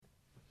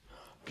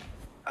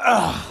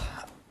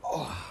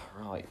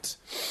Right.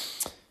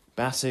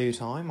 Batu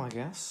time, I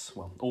guess.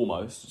 Well,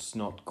 almost. It's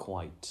not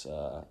quite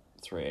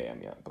 3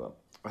 a.m. yet, but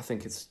I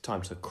think it's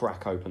time to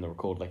crack open the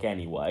record like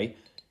anyway.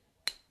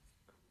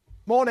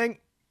 Morning.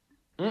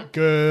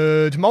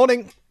 Good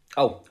morning.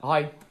 Oh,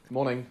 hi. Good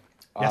morning.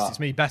 Yes, it's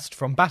me, Best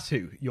from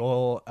Batu,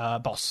 your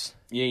boss.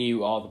 Yeah,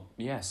 you are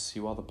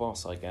the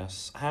boss, I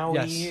guess. How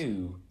are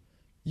you?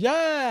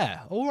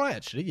 Yeah, all right,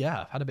 actually.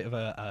 Yeah, I've had a bit of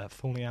a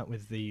falling out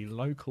with the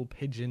local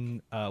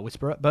pigeon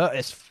whisperer, but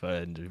it's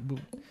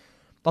fun.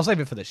 I'll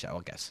save it for this show,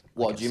 I guess.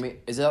 What do you mean?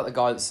 Is that the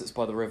guy that sits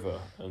by the river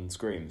and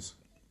screams?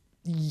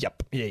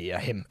 Yep. Yeah,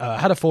 him.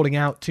 Had a falling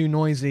out, too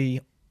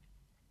noisy.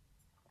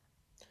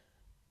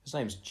 His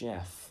name's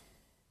Jeff.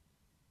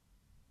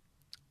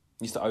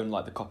 He used to own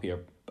like the copier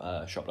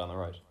shop down the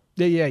road.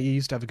 Yeah, he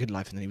used to have a good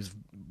life, and then he was...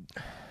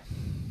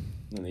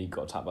 And then he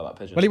got attacked by that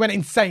pigeon. Well, he went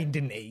insane,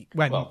 didn't he?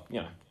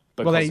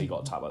 Because he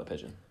got attacked by the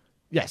pigeon.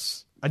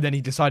 Yes, and then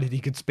he decided he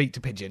could speak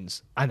to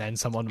pigeons, and then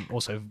someone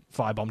also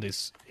firebombed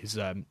his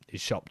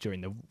shop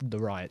during the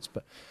riots.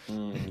 But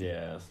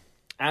yeah,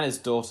 and his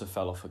daughter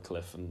fell off a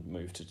cliff and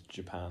moved to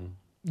Japan.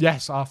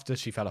 Yes, after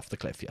she fell off the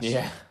cliff. Yes,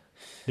 Yeah,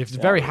 lived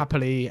very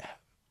happily,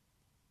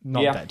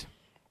 not dead.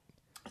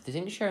 The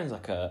English owns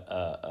like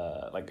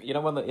like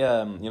when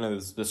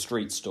the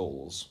street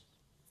stalls.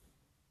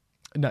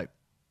 No.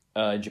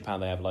 In Japan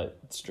they have like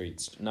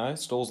streets. No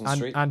stalls in the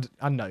street. And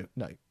no.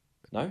 No.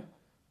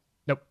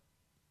 Nope.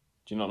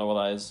 Do you not know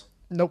what that is?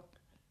 Nope.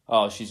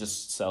 Oh, she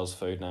just sells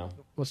food now.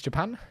 What's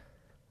Japan?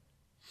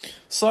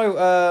 So,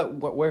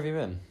 where have you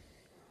been?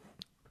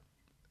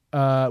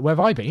 Where have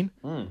I been?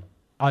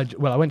 I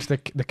went to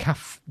the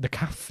caf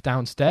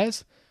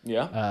downstairs.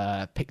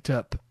 Yeah. Picked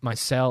up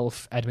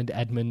myself, Edmund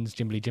Edmonds,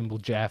 Jimbly Jimble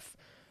Jeff,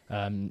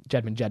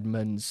 Jedmund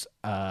Jedmonds,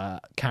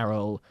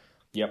 Carol.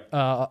 Yep.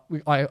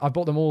 I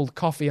bought them all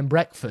coffee and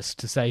breakfast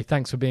to say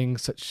thanks for being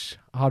such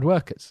hard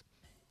workers.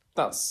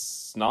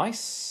 That's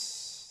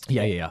nice.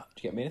 Yeah. Did you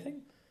get me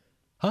anything?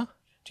 Huh?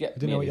 Did you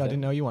get I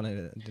didn't know you wanted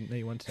it. I didn't know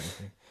you wanted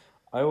anything.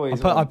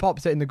 I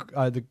popped it in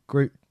the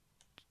group.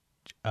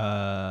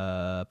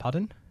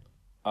 Pardon?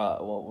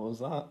 What was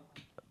that?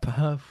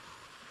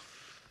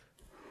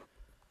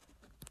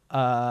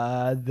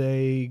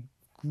 The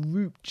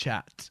group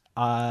chat.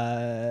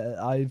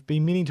 I've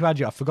been meaning to add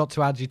you. I forgot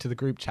to add you to the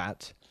group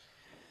chat.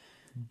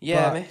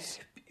 Yeah,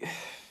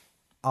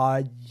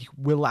 I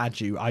will add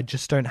you. I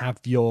just don't have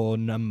your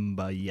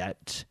number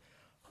yet.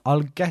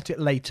 I'll get it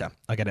later.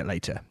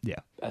 Yeah.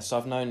 So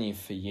I've known you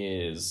for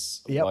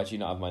years. Yep. Why do you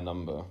not have my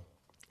number?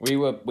 We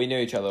knew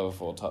each other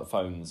before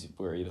phones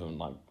were even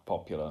like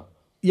popular.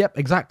 Yep,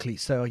 exactly.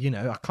 So I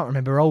can't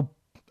remember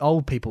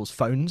old people's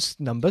phones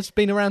numbers.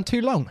 Been around too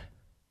long.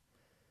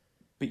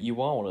 But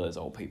you are one of those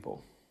old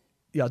people.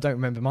 Yeah, I don't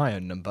remember my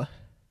own number.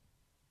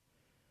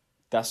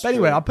 But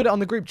anyway, I put it on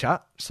the group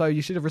chat, so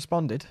you should have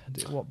responded.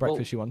 What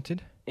breakfast you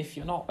wanted? If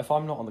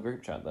I'm not on the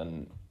group chat,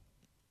 then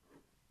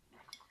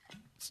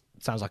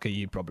sounds like a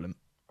you problem.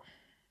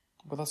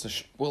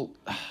 Well,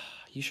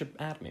 you should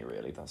add me.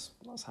 Really, that's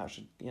how I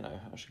should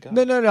go.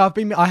 No.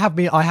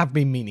 I have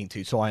been meaning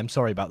to, so I am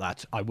sorry about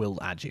that. I will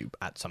add you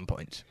at some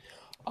point.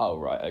 Oh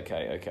right,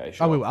 okay,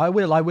 sure. I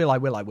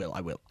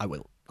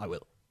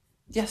will.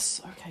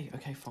 Yes, okay,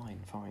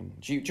 fine.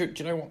 Do you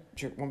know what?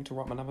 Do you want me to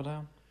write my number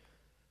down?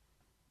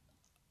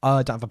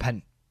 I don't have a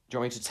pen. Do you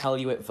want me to tell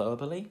you it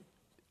verbally?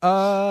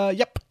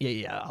 Yep.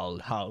 Yeah.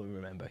 I'll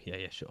remember.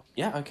 Yeah, sure.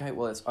 Yeah, okay.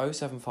 Well, it's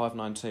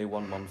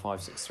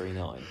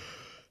 07592115639.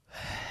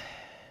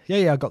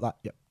 Yeah, I got that.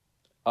 Yep.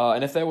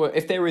 And if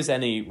there is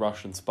any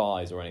Russian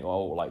spies or any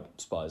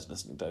spies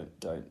listening,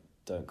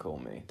 don't call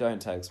me. Don't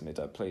text me.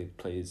 Don't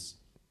please.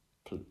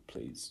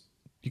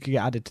 You could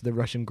get added to the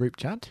Russian group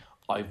chat.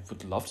 I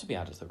would love to be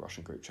added to the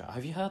Russian group chat.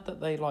 Have you heard that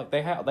they don't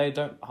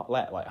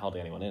let hardly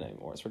anyone in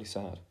anymore? It's really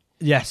sad.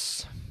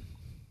 Yes.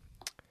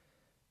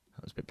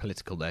 That was a bit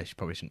political there. She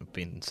probably shouldn't have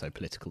been so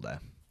political there.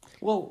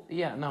 Well,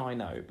 yeah, no, I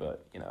know,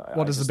 but,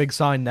 What is the big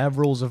sign there?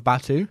 Rules of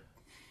Batu?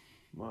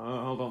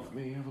 Hold on, let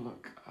me have a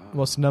look.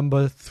 What's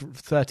number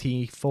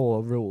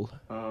 34 rule?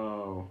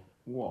 Oh,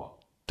 what?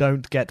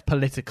 Don't get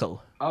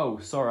political. Oh,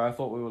 sorry, I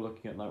thought we were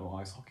looking at no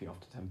ice hockey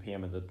after 10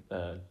 p.m. in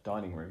the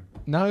dining room.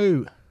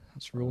 No,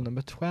 that's rule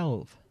number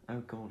 12. Oh,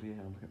 God, yeah,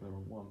 I'm looking at the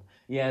wrong one.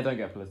 Yeah, don't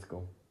get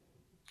political.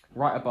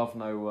 Right above,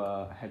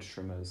 no hedge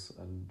trimmers,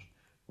 and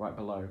right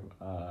below...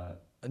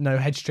 no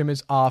hedge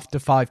trimmers after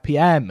 5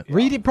 p.m. Yeah.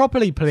 Read it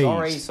properly,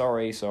 please.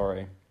 Sorry.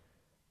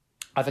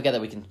 I forget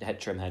that we can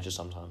trim hedges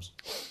sometimes.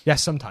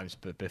 Yes, sometimes,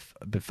 but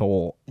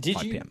before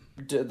 5 p.m.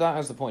 That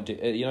was the point.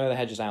 The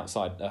hedges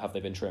outside, have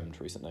they been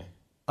trimmed recently?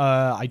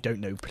 I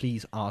don't know.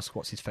 Please ask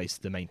what's his face,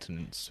 the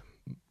maintenance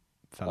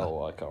fella.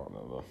 Oh, I can't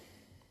remember.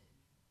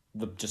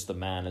 Just the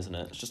man, isn't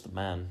it? It's just the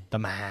man. The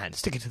man.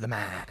 Stick it to the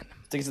man.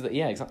 Stick it to the...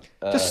 Yeah, exactly.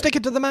 Just stick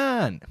it to the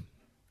man.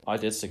 I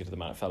did stick it to the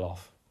man. It fell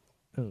off.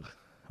 Ugh,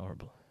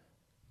 horrible.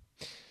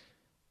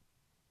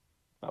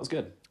 That was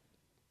good.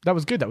 That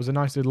was good. That was a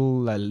nice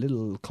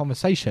little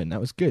conversation. That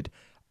was good.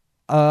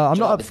 I'm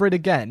not up for it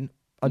again.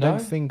 I don't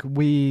think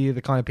we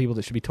the kind of people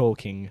that should be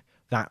talking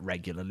that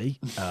regularly,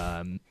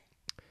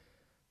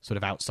 sort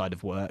of outside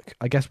of work.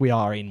 I guess we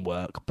are in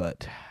work,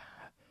 but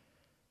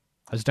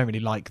I just don't really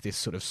like this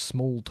sort of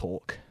small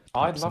talk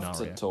type I'd love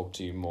scenario. to talk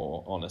to you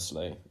more,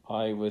 honestly.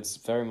 I would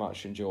very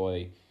much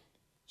enjoy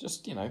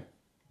just,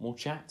 more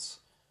chats,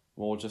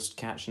 more just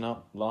catching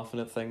up, laughing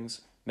at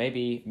things,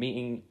 maybe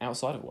meeting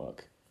outside of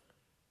work.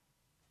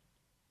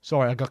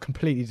 Sorry, I got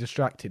completely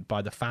distracted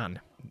by the fan.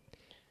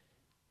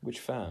 Which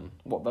fan?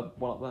 What, the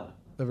one up there?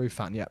 The roof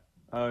fan, yeah.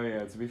 Oh,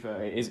 yeah, to be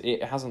fair,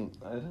 it hasn't,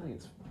 I don't think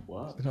it's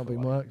worked. It's not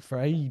been worked for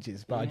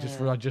ages, but I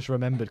just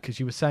remembered because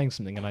you were saying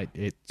something and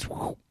it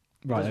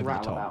right over the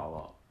top. About a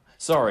lot.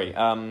 Sorry,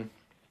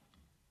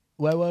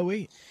 Where were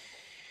we?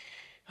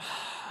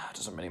 it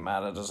doesn't really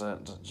matter, does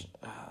it? Do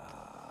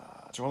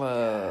you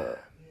want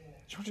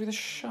to do the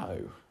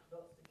show?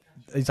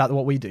 Is that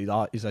what we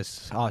do? Is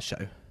this our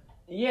show?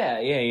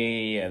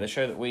 Yeah. The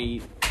show that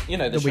we,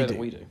 that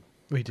we do.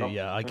 We do,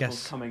 yeah. I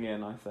guess. Coming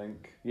in, I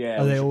think.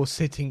 Yeah. Are they all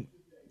sitting?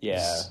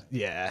 Yeah.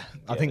 Yeah.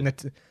 I think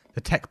that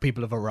the tech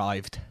people have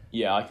arrived.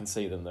 Yeah, I can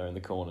see them. They're in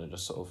the corner,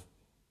 just sort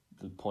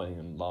of pointing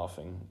and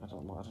laughing. I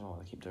don't know why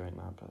they keep doing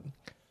that, but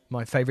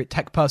My favourite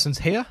tech person's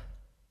here.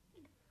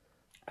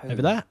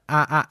 Over there.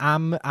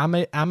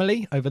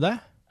 Amelie, over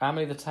there.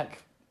 Amelie, the tech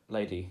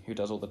lady who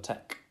does all the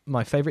tech.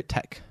 My favourite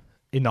tech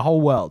in the whole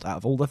world, out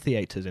of all the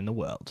theatres in the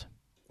world.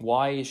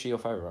 Why is she your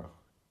favourite?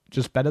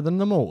 Just better than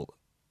them all.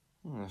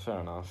 Fair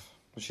enough.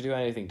 Would she do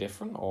anything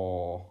different,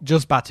 or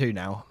Just Batu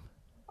now.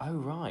 Oh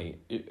right,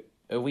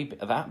 are we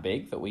that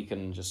big that we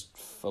can just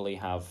fully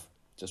have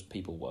just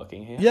people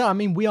working here? Yeah, I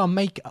mean we are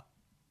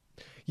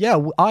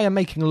I am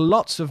making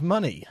lots of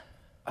money.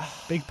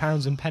 Big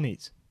pounds and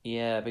pennies.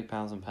 Yeah, big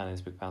pounds and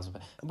pennies.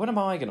 When am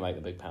I going to make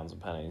the big pounds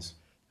and pennies?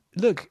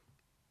 Look,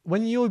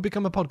 when you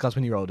become a podcast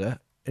when you're older,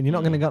 and you're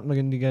not going to go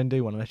and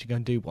do one unless you go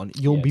and do one,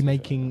 you'll be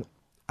making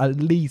at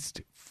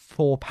least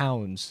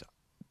 £4.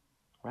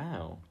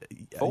 Wow.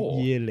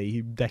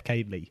 Yearly,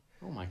 decadely.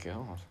 Oh my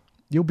god.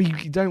 You'll be.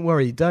 Don't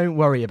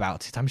worry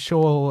about it. I'm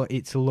sure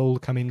it'll all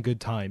come in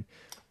good time.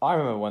 I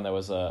remember when there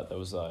was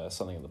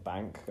something at the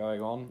bank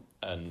going on,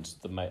 and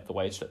the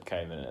wage slip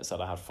came in and it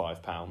said I had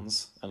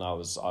 £5, and I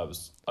was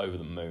over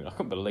the moon. I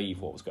couldn't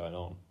believe what was going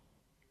on.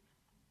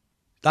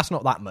 That's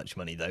not that much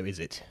money, though, is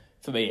it?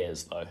 For me, it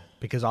is though.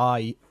 Because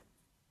I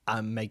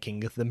am making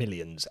the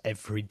millions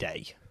every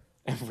day.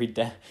 Every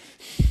day.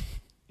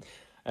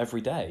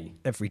 Every day.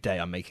 Every day,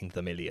 I'm making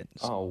the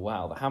millions. Oh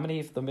wow! How many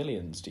of the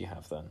millions do you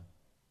have then?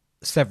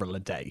 Several a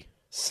day.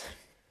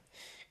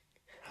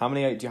 How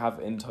many do you have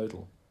in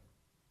total?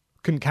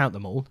 Couldn't count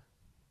them all.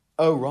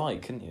 Oh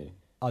right, couldn't you?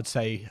 I'd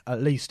say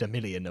at least 1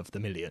 million of the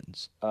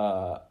millions.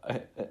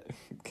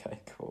 Okay,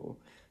 cool.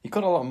 You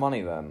got a lot of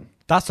money then.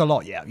 That's a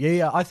lot, yeah.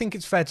 Yeah. I think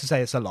it's fair to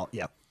say it's a lot.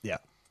 Yeah.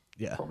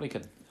 Probably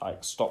could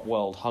stop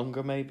world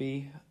hunger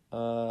maybe.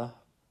 That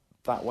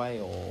way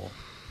or.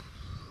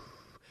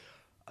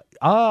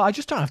 I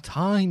just don't have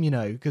time,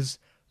 because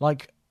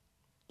like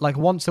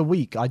once a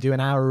week I do an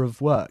hour of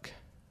work,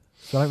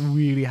 so I don't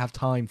really have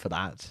time for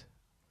that.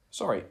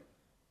 Sorry,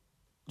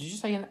 did you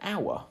say an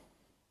hour?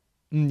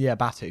 Yeah,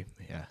 Batu.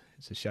 Yeah,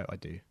 it's a show I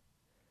do.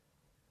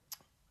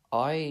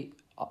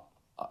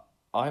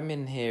 I'm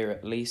in here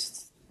at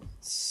least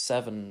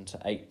 7 to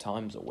 8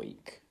 times a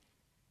week.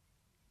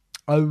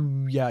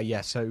 Oh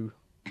yeah. So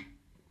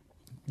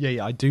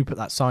yeah, I do put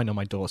that sign on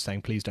my door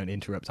saying please don't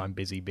interrupt. I'm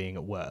busy being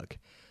at work.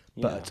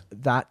 But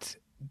that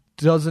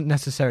doesn't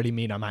necessarily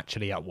mean I'm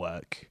actually at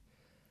work.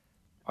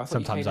 I thought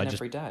sometimes you came in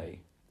every day.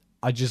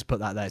 I just put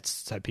that there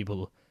so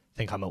people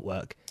think I'm at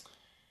work,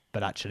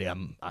 but actually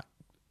I'm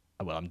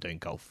doing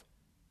golf.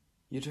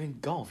 You're doing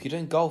golf. You're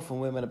doing golf, and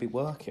we're meant to be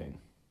working.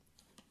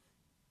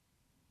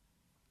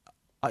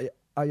 I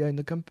own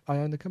the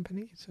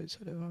company, so it's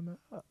sort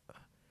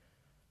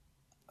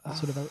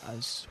of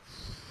as.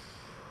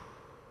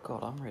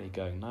 God, I'm really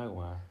going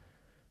nowhere.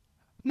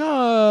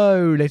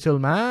 No, little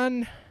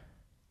man.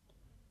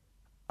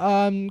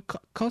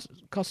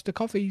 Costa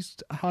Coffee's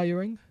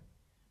hiring.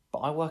 But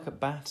I work at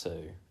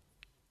Batu.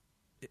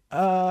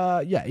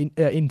 Yeah,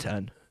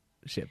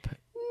 internship.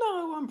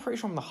 No, I'm pretty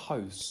sure I'm the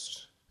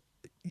host.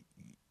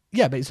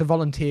 Yeah, but it's a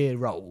volunteer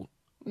role.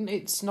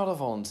 It's not a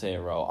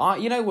volunteer role.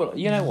 You know what?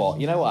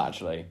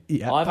 Actually,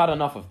 yeah. I've had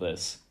enough of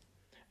this.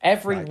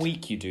 Every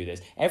week you do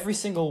this. Every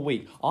single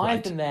week.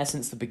 I've been there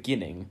since the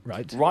beginning.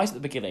 Right. Right at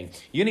the beginning.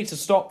 You need to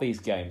stop these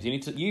games.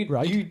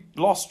 You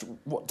lost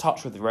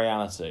touch with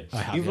reality.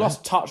 You've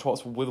lost touch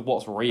with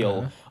what's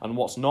real and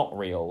what's not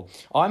real.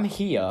 I'm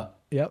here.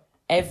 Yep.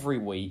 Every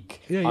week.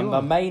 Yeah, I'm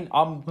the main.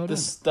 I'm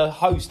the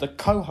host, the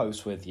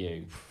co-host with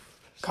you.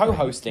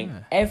 Co-hosting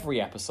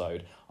every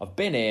episode. I've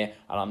been here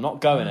and I'm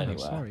not going anywhere.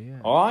 Sorry,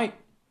 yeah. All right.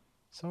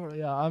 Sorry,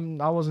 yeah.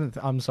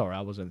 I'm sorry.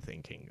 I wasn't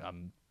thinking.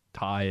 I'm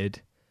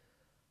tired.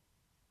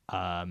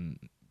 I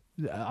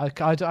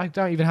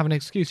don't even have an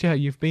excuse. Yeah,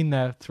 you've been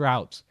there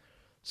throughout.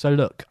 So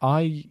look,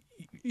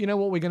 you know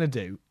what we're gonna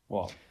do?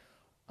 What?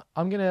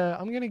 I'm gonna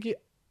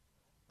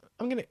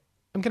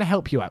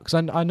help you out because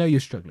I know you're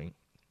struggling.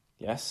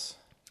 Yes.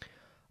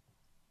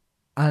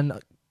 And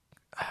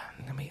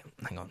let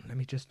let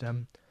me just let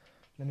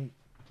me.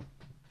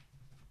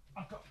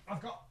 I've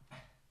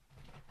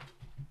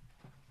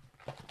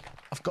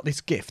got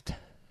this gift.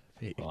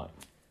 Right.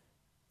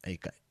 There you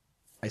go.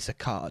 It's a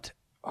card.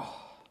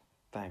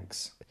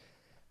 Thanks.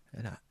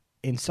 And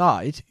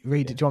inside,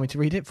 read it. Do you want me to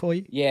read it for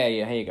you? Yeah.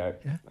 Here you go.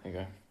 Yeah. There you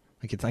go.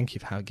 Thank you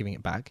for giving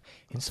it back.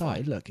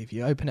 Inside, look, if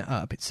you open it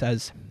up, it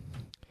says,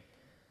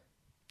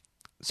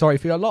 "Sorry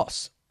for your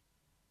loss."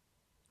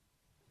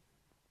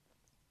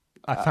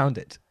 I found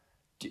it.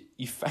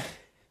 It's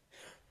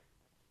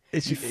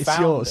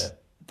found yours. It.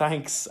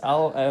 Thanks.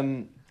 I'll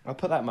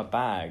put that in my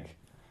bag.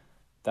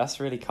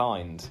 That's really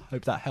kind.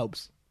 Hope that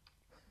helps.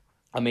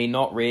 I mean,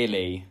 not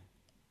really,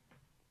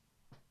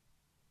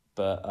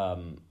 but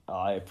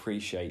I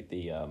appreciate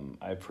the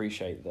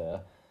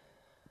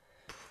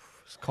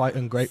It's quite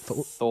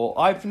ungrateful. thought.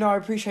 I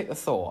appreciate the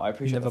thought. I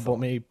appreciate.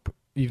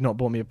 You've not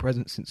bought me a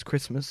present since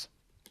Christmas.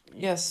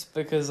 Yes,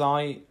 because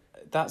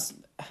that's.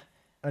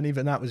 And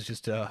even that was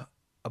just a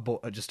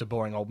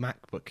boring old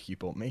MacBook you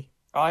bought me.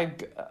 How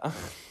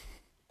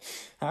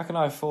can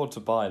I afford to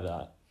buy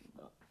that?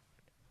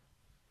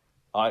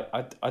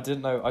 I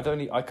didn't know. I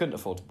couldn't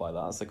afford to buy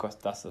that. That's the question.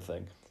 That's the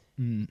thing.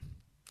 Mm.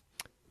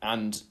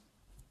 And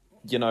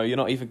you're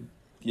not even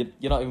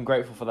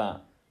grateful for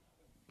that.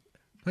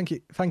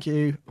 Thank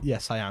you.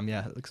 Yes, I am.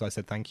 Yeah, because I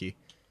said thank you.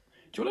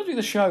 Do you want to do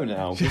the show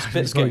now? Do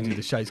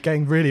the show. It's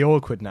getting really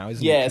awkward now,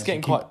 isn't it? Yeah, it's getting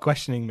you keep quite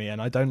questioning me,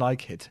 and I don't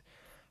like it.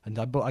 And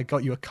I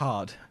got you a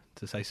card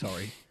to say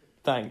sorry.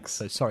 Thanks.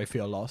 So sorry for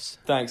your loss.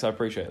 Thanks, I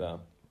appreciate that.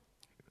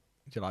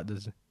 Do you like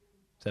the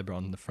zebra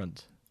on the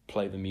front?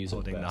 Play the music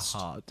Holding best. the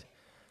heart.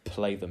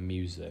 Play the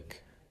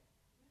music.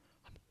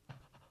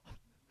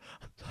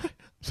 Sorry.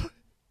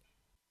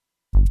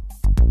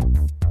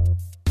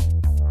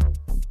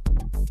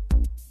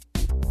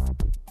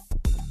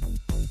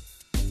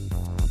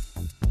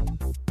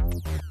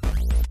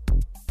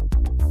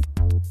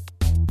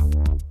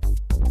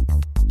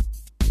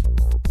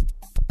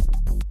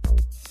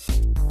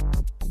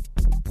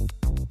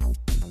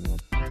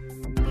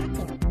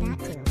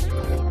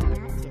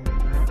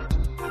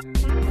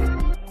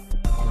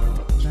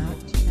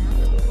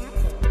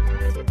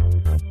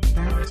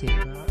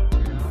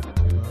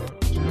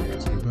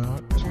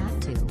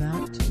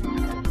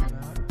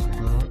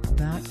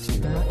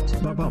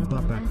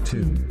 Back to.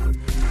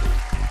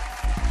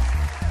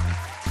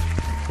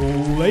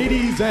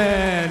 Ladies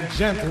and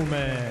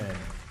gentlemen,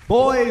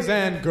 boys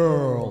and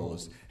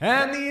girls,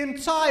 and the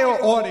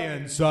entire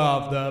audience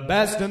of the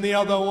Best and the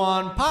Other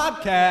One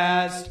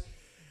podcast,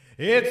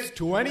 it's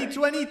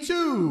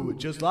 2022,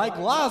 just like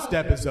last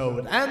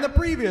episode and the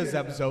previous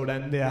episode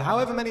and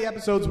however many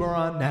episodes we're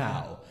on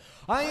now.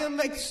 I am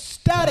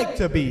ecstatic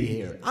to be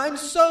here. I'm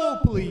so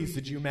pleased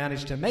that you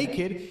managed to make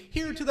it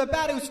here to the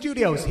Badu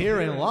Studios here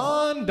in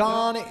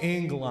London,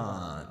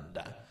 England.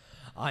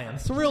 I am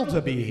thrilled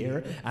to be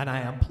here, and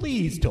I am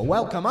pleased to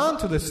welcome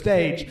onto the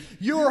stage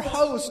your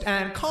host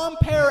and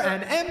compere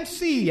and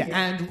MC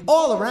and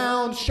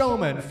all-around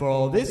showman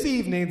for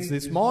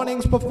this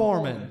morning's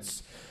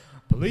performance.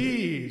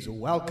 Please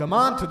welcome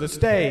onto the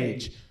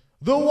stage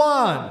the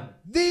one,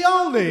 the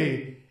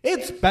only,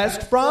 it's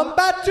Best from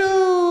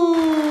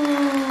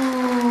Badu!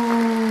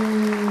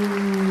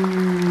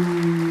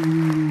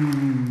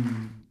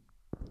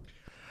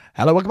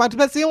 Hello, welcome back to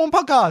Best of the Other One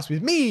podcast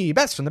with me,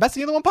 Best from the Best of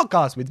the Other One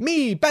podcast with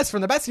me, Best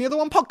from the Best of the Other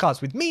One podcast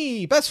with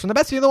me, Best from the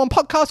Best of the Other One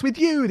podcast with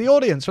you, the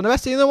audience from the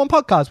Best of the Other One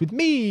podcast with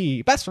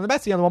me, Best from the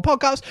Best of the Other One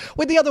podcast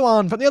with the other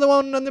one from the other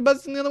one and the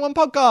Best of the Other One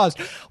podcast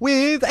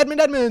with Edmund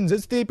Edmonds,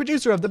 it's the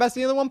producer of the Best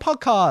of the Other One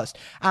podcast,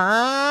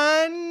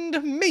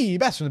 and me,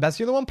 Best from the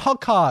Best of the Other One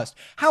podcast.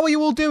 How are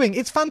you all doing?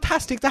 It's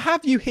fantastic to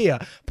have you here.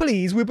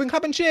 Please, whoop and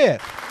clap and cheer.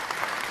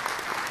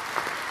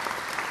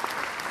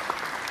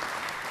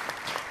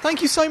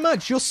 Thank you so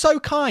much. You're so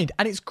kind,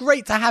 and it's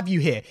great to have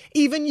you here.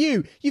 Even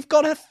you've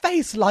got a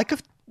face like a...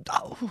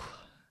 Oh,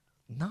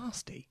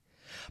 nasty.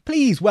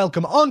 Please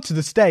welcome onto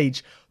the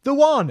stage the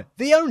one,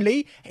 the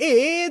only,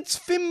 it's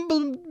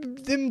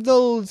Fimbledon.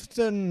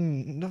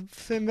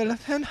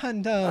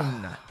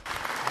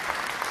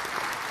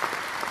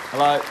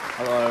 Hello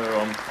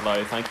everyone.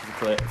 Hello, thank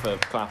you for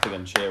clapping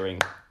and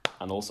cheering,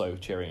 and also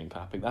cheering and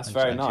clapping. That's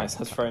very nice.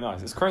 That's very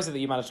nice. It's crazy that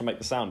you managed to make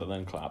the sound and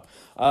then clap.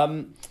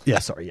 Yeah,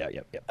 sorry. Yeah.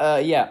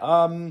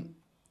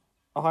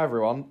 Hi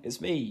everyone. It's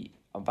me.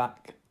 I'm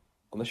back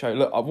on the show.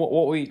 Look,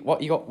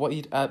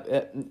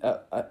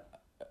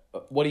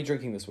 what are you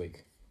drinking this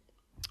week?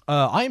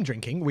 I am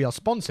drinking. We are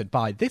sponsored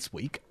by this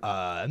week.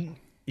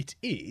 It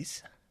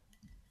is.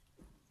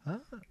 I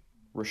don't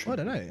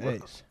know.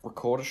 It's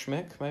Recorder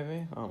Schmick,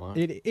 maybe. I don't know.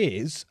 It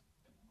is.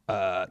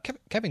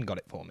 Kevin got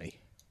it for me.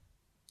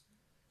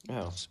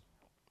 Oh,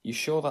 you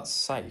sure that's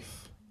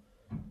safe?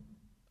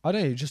 I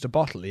don't know. Just a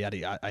bottle. I had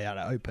it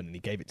open and he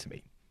gave it to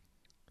me.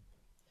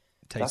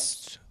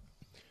 Tastes.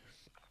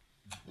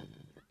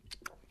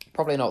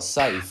 Probably not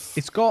safe.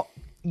 It's got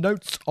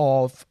notes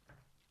of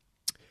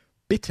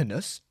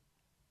bitterness,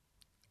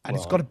 and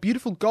It's got a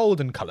beautiful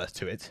golden colour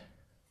to it.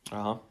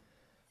 Uh-huh.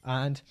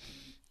 And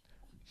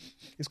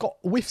it's got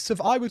whiffs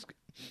of... I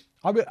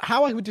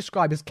How I would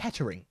describe as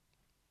Kettering.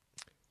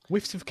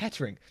 Whiffs of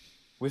Kettering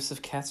Whiffs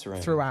of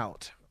Kettering.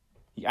 throughout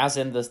As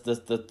in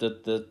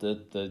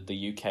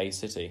the UK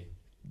city.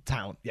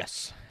 town.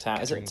 Yes.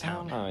 Town. Is Kettering it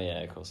town? Oh,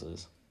 yeah, of course it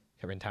is.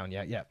 Kettering town,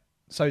 yeah.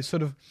 So it's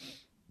sort of...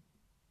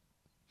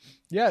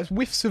 Yeah, it's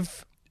whiffs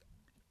of...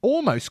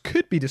 Almost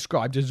could be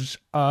described as...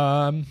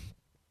 how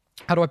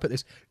do I put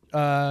this?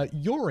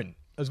 Urine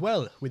as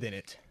well within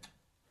it.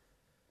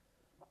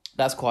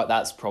 That's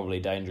probably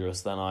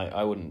dangerous then.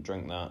 I wouldn't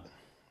drink that.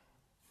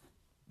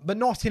 But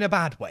not in a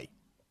bad way.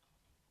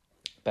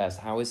 Bez,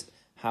 how is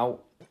that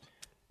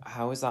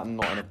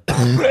not in a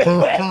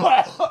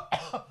bad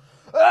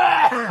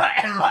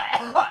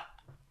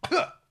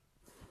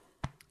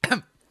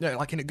No,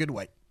 like in a good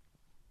way.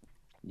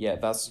 Yeah,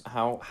 that's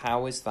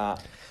how is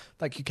that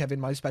Thank you,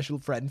 Kevin, my special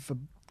friend, for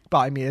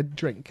buying me a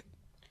drink.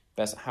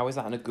 Bez, how is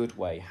that in a good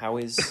way? How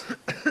is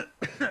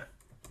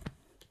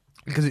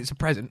Because it's a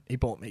present he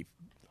bought me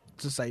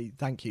to say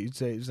thank you.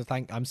 So it was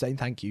I'm saying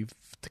thank you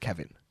to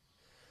Kevin.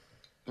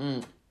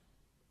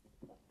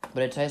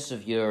 But it tastes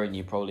of urine,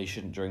 you probably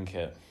shouldn't drink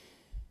it.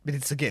 But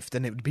it's a gift,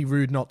 and it would be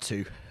rude not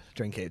to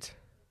drink it.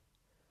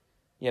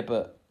 Yeah,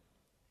 but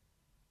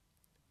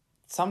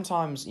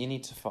sometimes you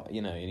need to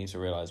you need to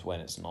realize when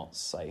it's not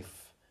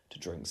safe to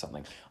drink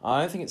something. I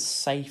don't think it's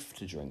safe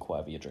to drink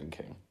whatever you're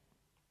drinking.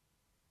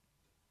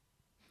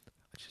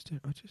 I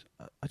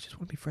just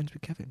want to be friends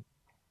with Kevin.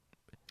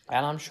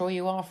 And I'm sure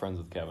you are friends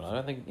with Kevin. I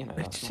don't think I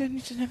that's just not...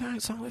 need to never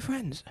outside with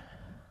friends.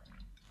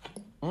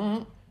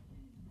 Mm-hmm.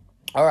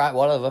 All right,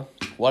 whatever.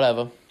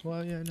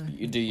 Well, yeah, no.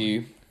 You do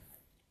you.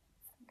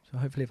 So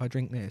hopefully, if I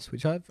drink this,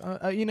 which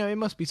it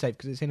must be safe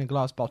because it's in a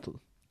glass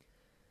bottle.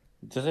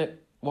 Does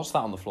it? What's that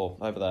on the floor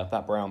over there?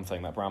 That brown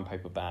thing, that brown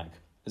paper bag.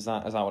 Is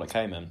that what it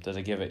came in? Did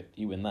it give it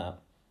you in that?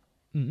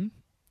 Mm-hmm.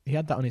 He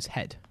had that on his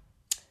head.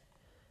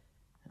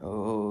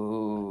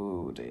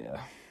 Oh dear.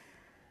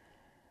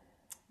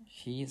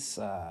 He's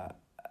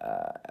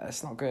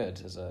it's not good,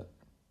 is it?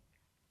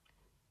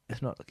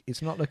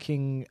 It's not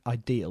looking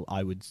ideal.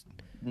 I would.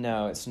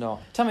 No, it's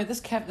not. Tell me, this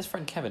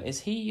friend Kevin,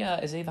 is he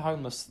the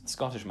homeless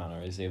Scottish man,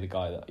 or is he the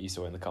guy that you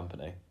saw in the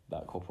company,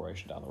 that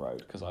corporation down the road?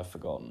 Because I've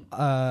forgotten.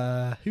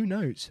 Who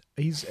knows?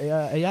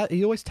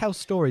 He always tells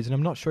stories, and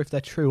I'm not sure if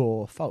they're true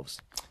or false.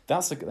 I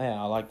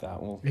like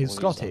that. He's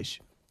Scottish,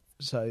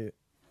 so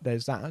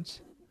there's that.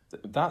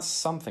 That's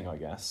something, I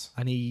guess.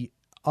 And he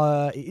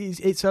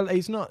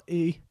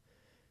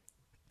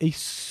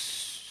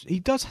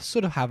does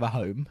sort of have a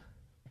home.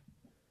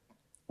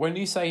 When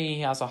you say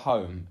he has a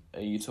home, are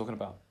you talking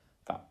about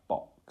that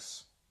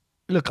box?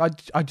 Look,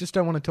 I just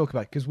don't want to talk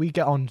about it because we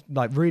get on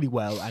like really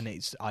well, and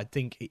I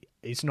think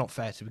it's not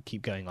fair to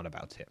keep going on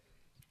about it.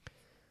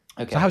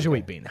 Okay. So how's your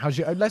week been?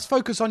 Let's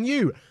focus on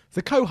you,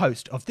 the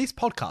co-host of this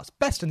podcast,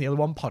 Best and the Other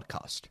One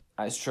podcast.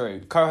 It's true.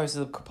 Co-host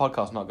of the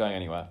podcast, not going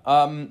anywhere.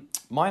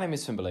 My name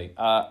is Fimberly,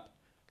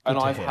 and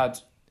I've had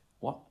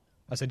what?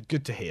 I said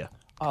good to hear.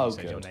 Oh, you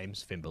said good. Your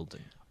name's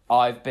Fimbledon.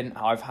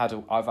 I've had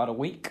a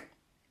week.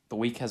 The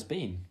week has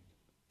been.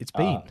 It's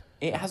been.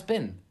 It has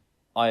been.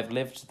 I've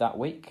lived that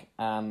week,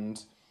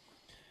 and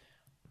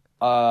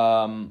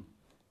I've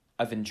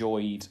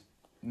enjoyed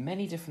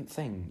many different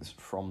things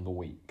from the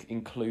week,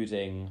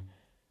 including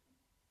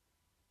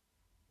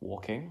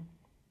walking,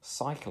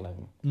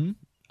 cycling.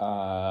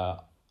 I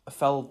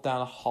fell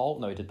down a hole.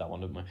 No, we did that one,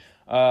 didn't we?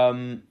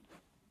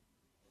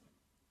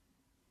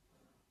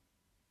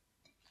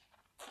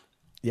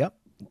 Yep.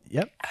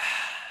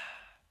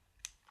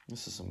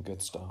 This is some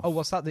good stuff. Oh,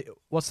 what's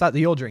that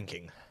you're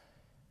drinking?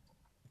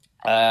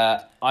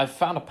 I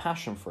found a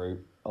passion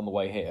fruit on the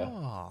way here.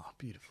 Oh,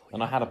 beautiful.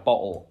 And I had a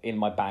bottle in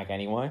my bag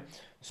anyway.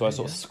 So I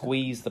sort of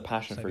squeezed the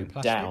passion fruit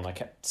down. I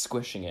kept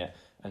squishing it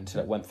until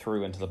it went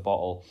through into the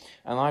bottle.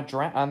 And I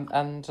drank,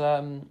 and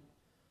now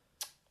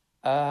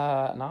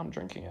I'm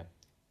drinking it.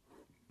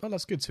 Well,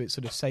 that's good. So it's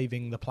sort of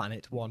saving the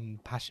planet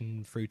one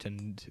passion fruit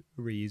and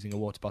reusing a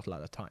water bottle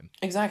at a time.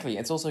 Exactly.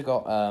 It's also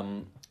got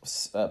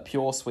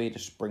pure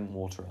Swedish spring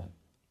water in it.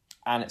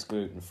 And it's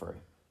gluten-free.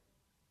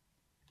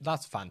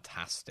 That's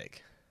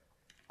fantastic.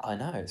 I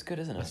know, it's good,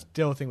 isn't it? I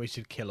still think we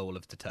should kill all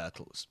of the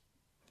turtles.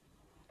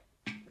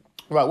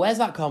 Right, where's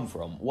that come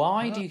from?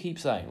 Why do you keep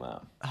saying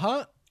that?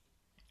 Huh?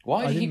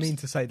 Why do I you didn't keep... mean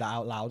to say that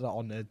out loud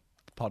on the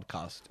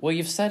podcast. Well,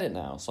 you've said it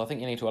now, so I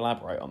think you need to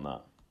elaborate on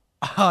that.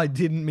 I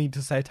didn't mean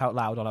to say it out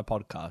loud on a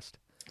podcast.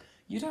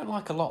 You don't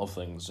like a lot of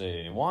things, do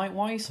you? Why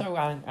are you so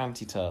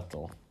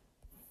anti-turtle?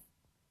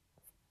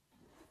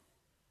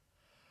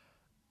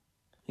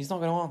 He's not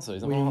going to answer.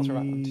 He's not going to answer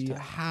about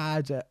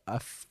anti-turtle.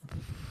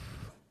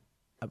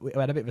 We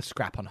had a bit of a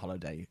scrap on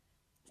holiday.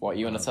 What,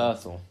 you and a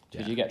turtle? Yeah.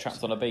 Did you get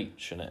trapped on a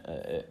beach and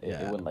it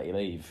wouldn't let you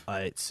leave?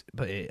 I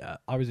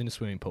was in a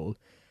swimming pool,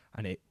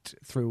 and it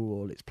threw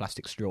all its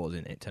plastic straws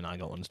in it, and I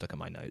got one stuck in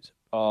my nose.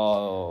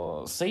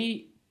 Oh,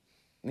 see?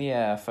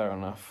 Yeah, fair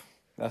enough.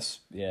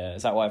 Is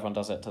that why everyone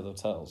does it to the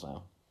turtles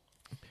now?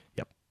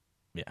 Yep.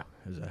 Yeah,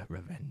 as a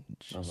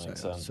revenge. That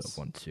makes sense. I sort of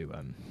want to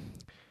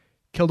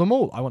kill them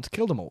all. I want to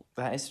kill them all.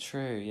 That is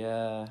true,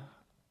 yeah.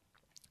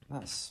 I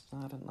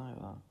didn't know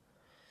that.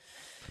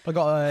 I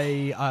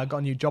got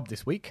a new job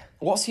this week,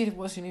 What's your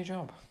new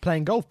job?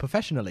 playing golf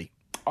professionally.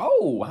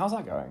 Oh, how's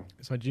that going?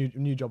 It's my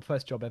new job,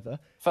 first job ever.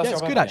 First It's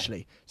job good ever,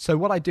 actually. So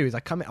what I do is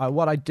can I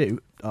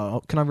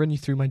run you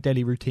through my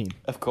daily routine?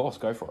 Of course,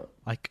 go for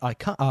it.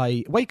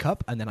 I wake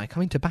up and then I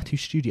come into Batu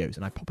Studios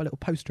and I pop a little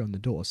poster on the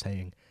door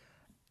saying,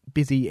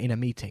 "Busy in a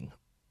meeting.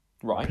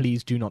 Right.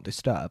 Please do not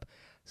disturb."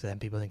 So then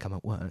people think I'm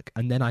at work,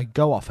 and then I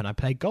go off and I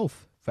play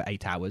golf for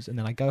 8 hours, and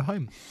then I go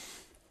home.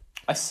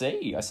 I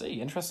see.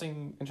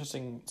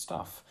 Interesting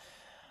stuff.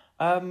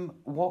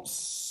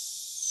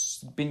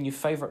 What's been your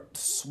favourite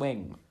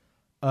swing?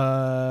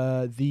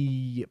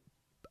 The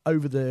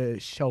over the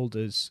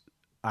shoulders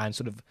and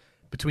sort of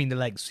between the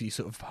legs, so you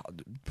sort of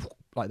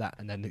like that,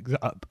 and then it goes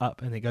up,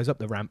 and it goes up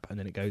the ramp, and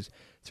then it goes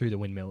through the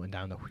windmill and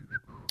down the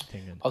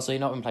thing. And, Oh, so you've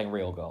not been playing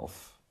real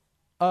golf?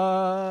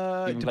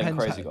 You've been playing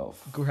crazy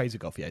golf? Crazy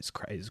golf, yeah, it's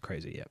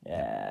crazy, yeah.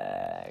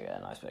 Yeah,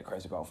 nice bit of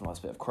crazy golf, nice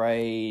bit of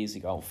crazy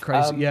golf.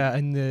 Crazy, yeah.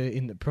 In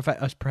the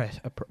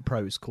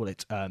pros call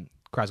it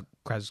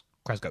Krasgo.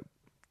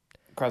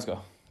 Crazy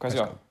golf. Crazy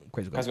golf.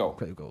 Crazy golf.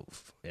 Crazy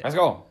golf. Yeah. Crazy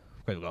golf.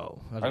 Crazy golf. Crazy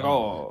golf.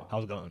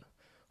 How's it going?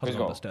 Crazy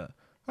golf. Buster?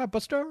 Hi,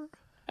 Buster.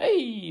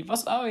 Hey,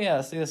 Buster. Oh, yeah,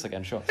 let's do this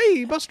again, sure.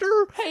 Hey,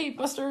 Buster. Hey,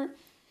 Buster.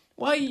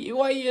 Why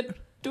you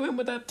doing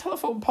with that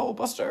telephone pole,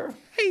 Buster?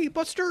 Hey,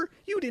 Buster.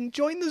 You didn't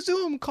join the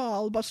Zoom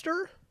call,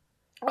 Buster.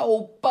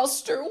 Oh,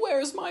 Buster,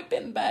 where's my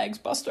bin bags,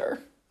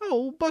 Buster?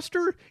 Oh,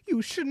 Buster,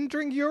 you shouldn't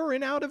drink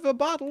urine out of a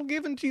bottle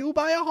given to you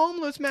by a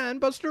homeless man,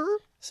 Buster.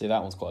 See,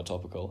 that one's quite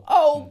topical.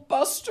 Oh,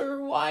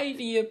 Buster, why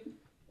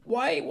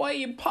are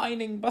you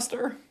pining,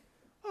 Buster?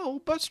 Oh,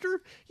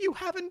 Buster, you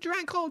haven't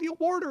drank all your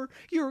water.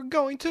 You're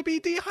going to be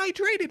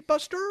dehydrated,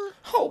 Buster.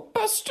 Oh,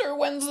 Buster,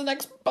 when's the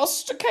next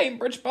bus to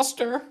Cambridge,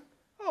 Buster?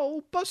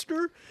 Oh,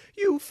 Buster,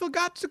 you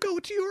forgot to go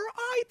to your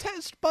eye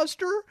test,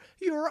 Buster.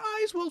 Your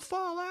eyes will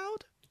fall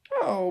out.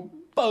 Oh,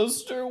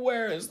 Buster,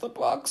 where is the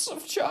box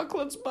of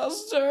chocolates,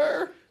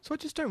 Buster? So I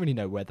just don't really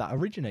know where that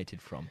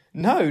originated from.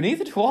 No,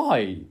 neither do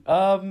I.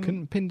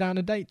 Couldn't pin down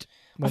a date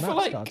when I feel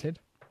that like- started.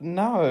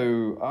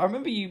 No, I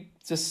remember you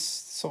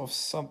just sort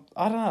of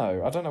I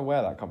don't know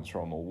where that comes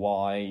from or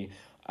why,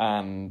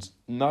 and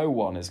no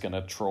one is going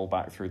to trawl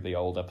back through the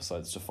old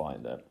episodes to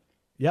find it.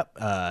 Yep,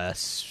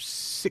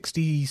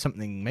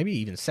 60-something, maybe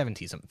even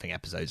 70-something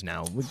episodes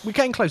now. We're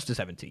getting close to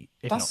 70,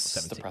 if not That's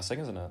 70. depressing,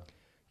 isn't it?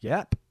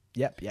 Yep.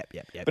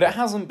 But it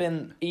hasn't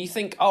been. You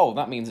think, oh,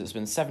 that means it's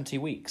been 70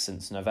 weeks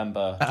since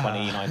November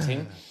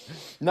 2019.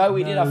 No,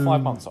 we did have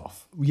 5 months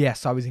off.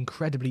 Yes, I was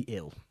incredibly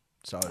ill.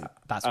 So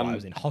that's why I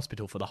was in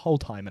hospital for the whole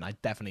time, and I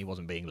definitely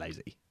wasn't being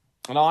lazy.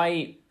 And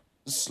I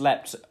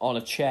slept on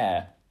a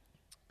chair.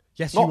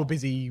 Yes, Not- you were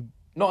busy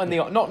Not in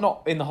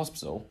the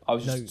hospital. I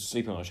was just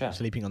sleeping on a chair.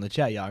 sleeping on the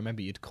chair. Yeah, I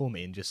remember you'd call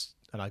me and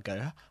I'd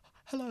go,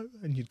 "Hello,"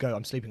 and you'd go,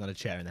 "I'm sleeping on a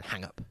chair," and then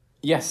hang up.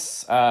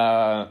 Yes.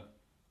 Yeah.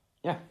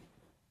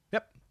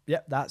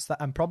 Yep, that's that,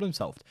 and problem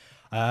solved.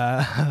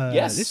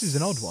 Yes. This is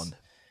an odd one.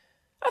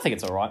 I think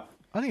it's all right.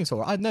 I think it's all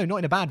right. No, not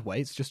in a bad way.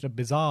 It's just a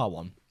bizarre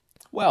one.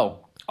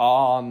 Well,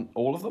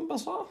 all of them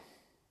bizarre?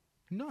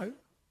 No,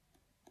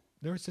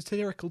 they're a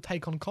satirical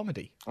take on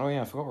comedy. Oh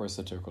yeah, I forgot we're a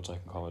satirical take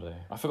on comedy.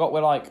 I forgot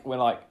we're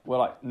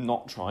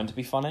not trying to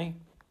be funny.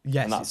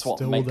 Yes, and that's it's what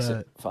still makes the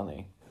it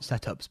funny.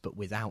 setups, but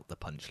without the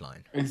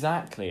punchline.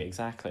 Exactly.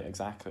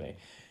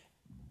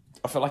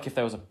 I feel like if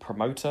there was a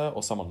promoter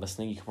or someone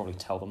listening, you could probably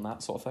tell them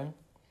that sort of thing.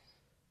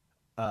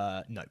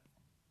 No,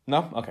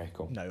 No? Okay,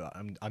 cool. no,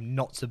 I'm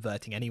not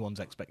subverting anyone's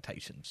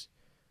expectations.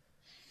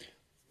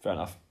 Fair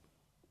enough.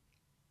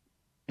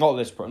 Not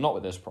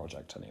with this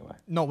project, anyway.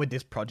 Not with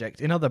this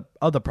project. In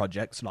other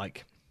projects,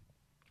 like,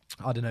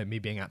 I don't know, me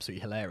being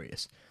absolutely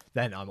hilarious,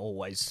 then I'm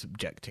always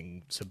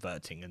subverting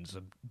and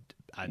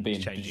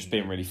changing. Just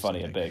being really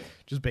funny and big.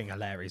 Just being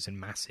hilarious and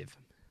massive.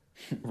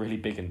 Really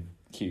big and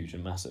huge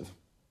and massive.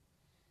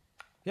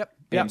 Yep.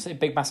 BMC,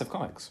 big massive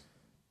comics.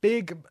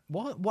 Big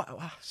what?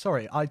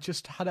 Sorry, I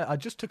just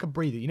took a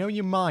breather. You know, when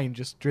your mind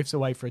just drifts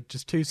away for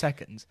just 2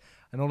 seconds,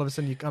 and all of a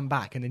sudden you come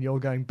back, and then you're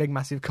going big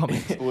massive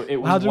comics.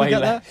 How did we get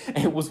there?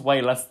 It was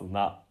way less than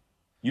that.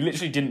 You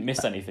literally didn't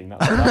miss anything.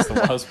 That's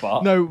the worst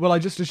part. No, well, I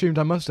just assumed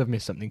I must have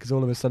missed something because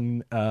all of a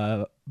sudden,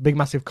 big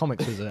massive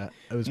comics was No,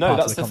 part that's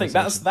of the the thing.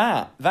 conversation.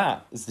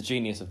 That is the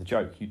genius of the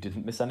joke. You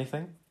didn't miss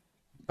anything.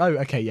 Oh,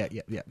 okay, yeah.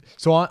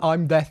 So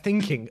I'm there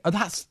thinking,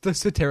 that's the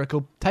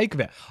satirical take of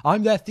it.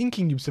 I'm there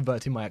thinking you've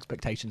subverted my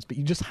expectations, but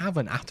you just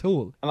haven't at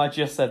all. And I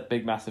just said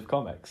big massive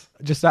comics.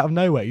 Just out of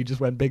nowhere, you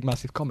just went big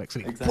massive comics.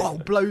 And Exactly. Whoa,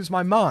 blows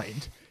my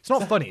mind. It's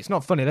not funny.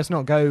 Let's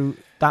not go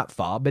that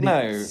far, but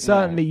it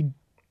certainly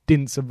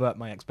didn't subvert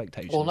my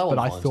expectations. Well, no one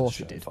but I finds thought this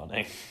it show did.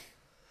 funny.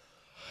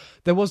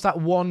 There was that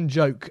one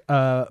joke,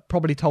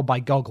 probably told by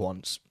Gog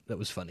once, that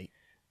was funny.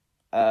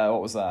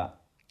 What was that?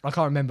 I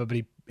can't remember, but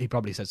he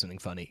probably said something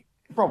funny.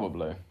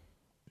 Probably.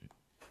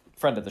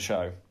 Friend of the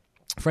show.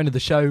 Friend of the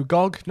show,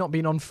 Gog, not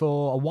been on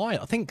for a while.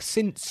 I think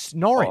since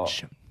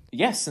Norwich.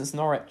 Yes, since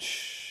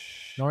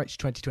Norwich. Norwich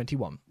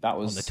 2021. That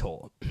was on the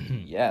tour.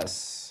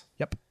 Yes.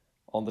 Yep.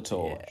 On the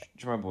tour. Yeah. Do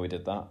you remember we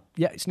did that?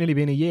 Yeah, it's nearly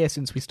been a year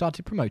since we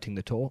started promoting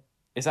the tour.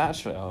 Is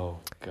actually. Oh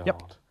God.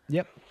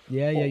 Yep.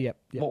 Yeah.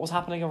 What was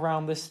happening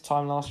around this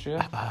time last year?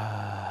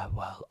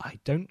 Well, I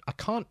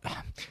can't.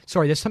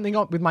 Sorry, there's something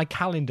up with my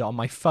calendar on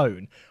my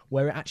phone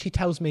where it actually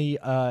tells me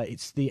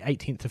it's the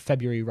 18th of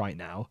February right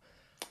now.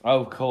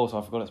 Oh, of course.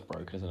 I forgot it's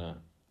broken, isn't it?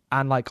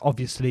 And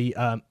obviously,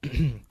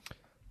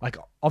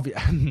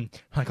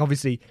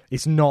 obviously,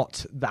 it's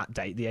not that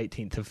date, the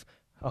 18th of.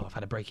 Oh, I've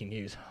had a breaking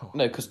news. Oh.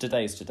 No, because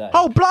today's today.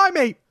 Oh,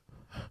 blimey!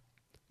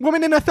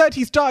 Woman in her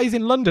 30s dies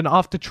in London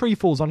after tree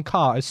falls on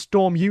car as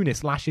Storm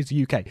Eunice lashes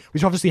UK,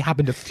 which obviously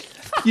happened a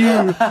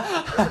few.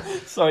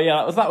 Sorry,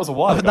 yeah, that was a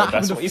while ago. That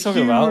That's happened what a you're few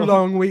talking about.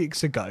 long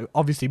weeks ago,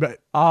 obviously. But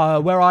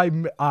where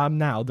I'm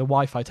now, the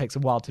Wi-Fi takes a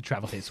while to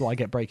travel here, so I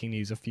get breaking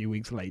news a few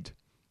weeks late.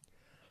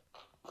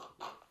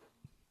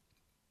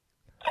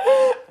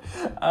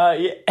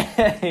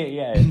 Yeah,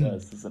 yeah, it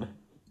does, doesn't it?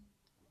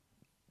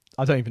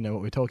 I don't even know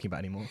what we're talking about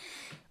anymore.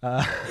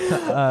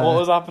 What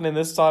was happening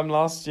this time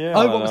last year?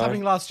 Oh, what was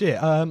happening last year?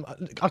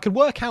 I could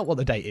work out what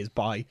the date is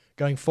by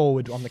going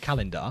forward on the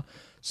calendar.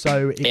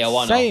 So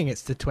it's saying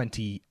it's the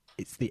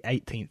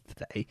 18th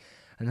day,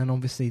 and then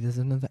obviously there's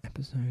another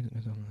episode that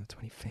goes on the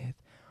 25th.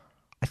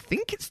 I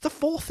think it's the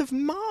 4th of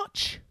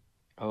March.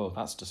 Oh,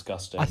 that's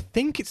disgusting. I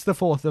think it's the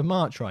 4th of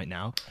March right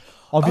now.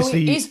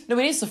 Obviously, it is the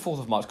 4th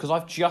of March because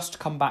I've just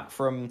come back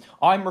from.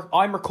 I'm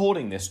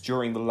recording this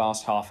during the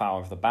last half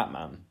hour of the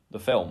Batman, the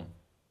film.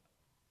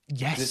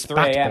 yes, It's 3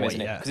 a.m., Batboy,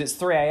 isn't it? yeah. Because it's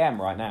 3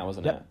 a.m. right now,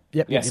 isn't it?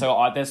 Yep. Yeah.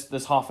 So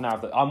there's half an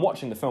hour. I'm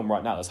watching the film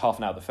right now. There's half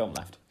an hour of the film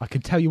left. I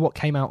could tell you what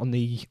came out on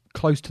the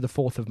close to the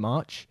 4th of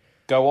March.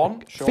 Go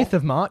on. Sure. 5th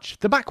of March,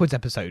 the Backwards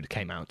episode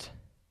came out,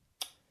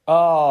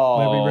 Oh.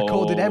 where we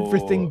recorded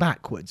everything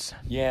backwards.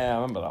 Yeah, I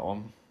remember that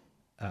one.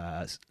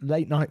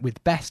 Late Night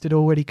with Best had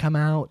already come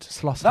out.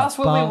 Sloss That's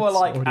when we were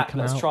like, already let's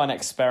come out. try and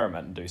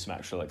experiment and do some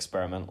actual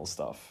experimental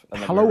stuff. And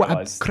then Hello, we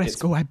realised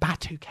Cresco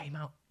Ebatu came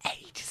out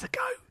ages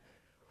ago.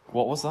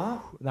 What was that?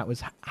 That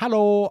was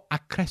Hello,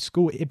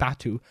 Cresco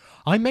Ibatu.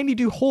 I Mainly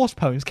Do Horse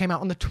Poems came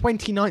out on the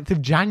 29th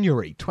of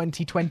January,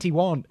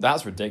 2021.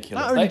 That's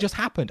ridiculous. That only just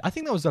happened. I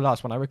think that was the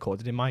last one I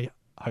recorded in my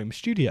home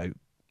studio.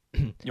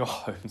 Your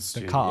home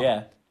studio. car.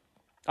 Yeah.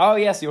 Oh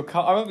yes, your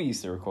car. I remember you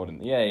used to record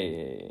in. Yeah.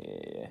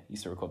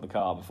 Used to record in the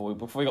car before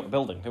we got the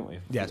building, didn't we?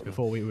 Yes,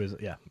 before we was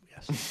yes.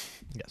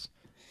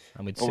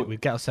 And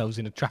we'd get ourselves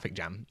in a traffic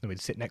jam and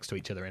we'd sit next to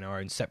each other in our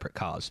own separate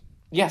cars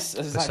Yes, for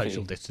exactly.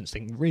 social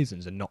distancing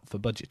reasons and not for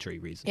budgetary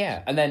reasons.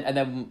 Yeah, and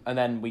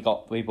then we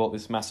bought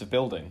this massive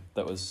building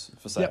that was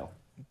for sale. Yep.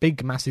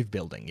 Big massive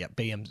building. Yeah,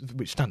 BM,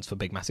 which stands for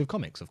Big Massive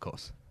Comics, of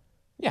course.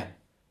 Yeah,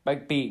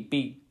 like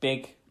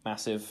big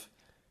massive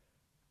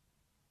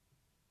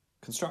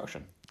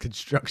construction.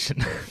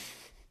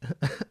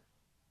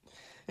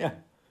 Yeah.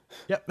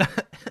 Yep.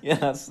 Yeah,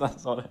 that's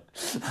what it.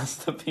 That's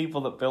the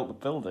people that built the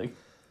building.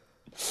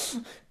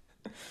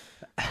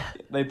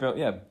 They built,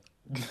 yeah.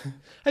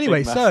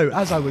 Anyway, Big so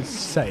as I was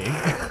saying,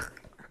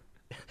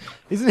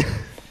 isn't it?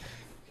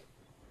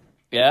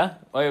 Yeah.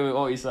 What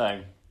are you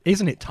saying?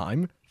 Isn't it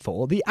time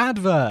for the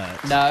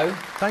advert? No,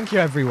 Thank you,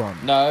 everyone.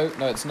 no,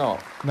 it's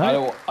not.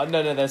 No?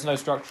 No. There's no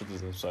structure to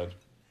this episode.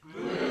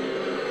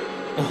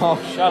 Oh,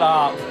 shut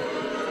up!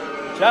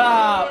 Shut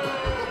up!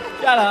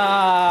 Shut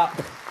up!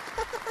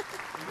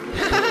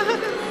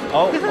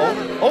 Oh!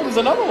 There's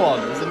another one.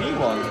 There's a new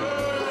one.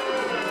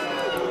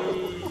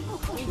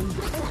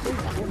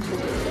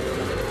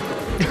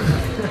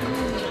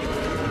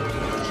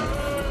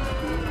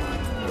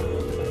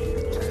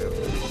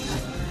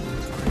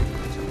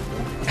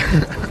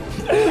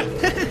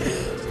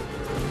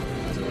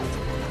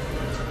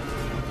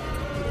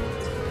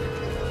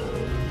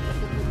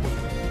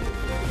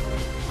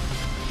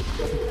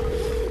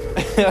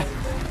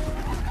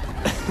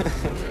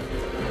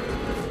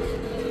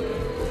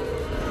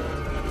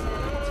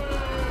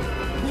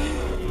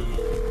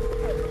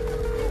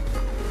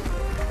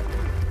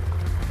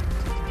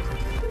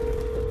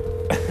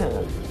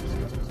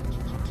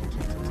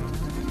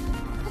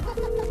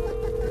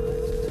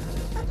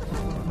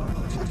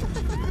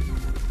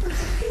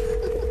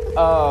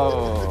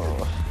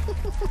 Oh.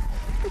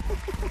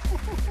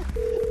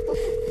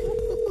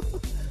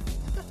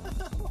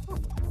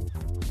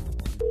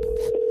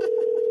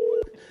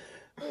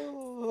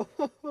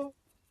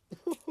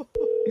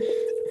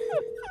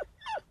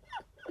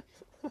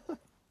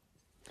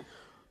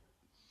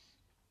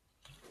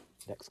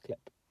 Next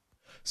clip.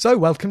 So,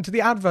 welcome to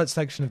the advert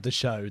section of the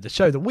show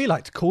that we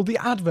like to call the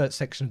advert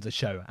section of the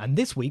show. And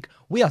this week,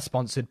 we are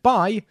sponsored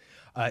by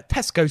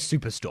Tesco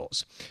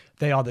Superstores.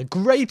 They are the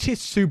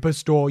greatest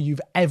superstore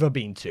you've ever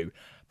been to.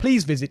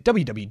 Please visit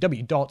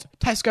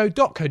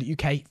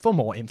www.tesco.co.uk for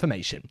more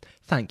information.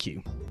 Thank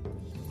you.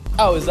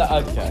 Oh, is that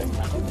okay?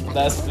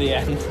 That's the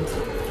end.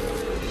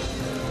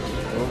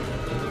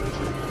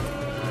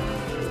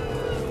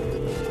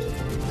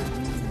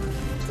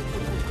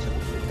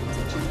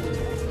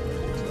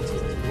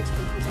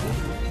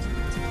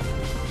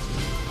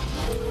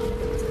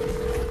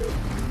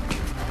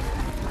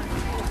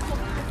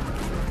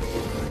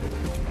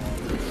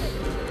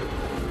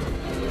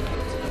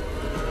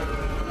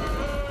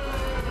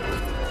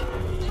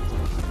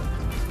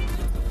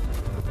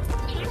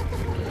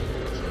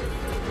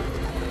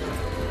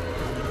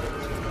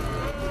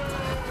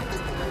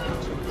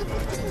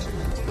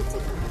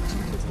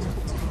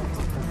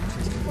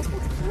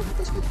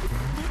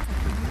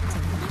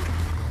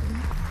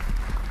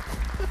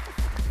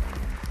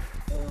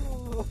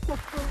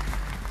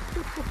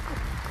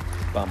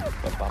 bum,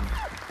 ba bum,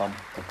 bum,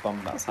 ba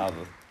bum. That's how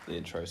the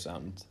intro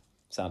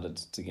sounded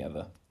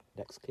together.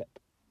 Next clip.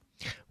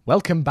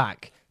 Welcome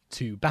back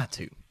to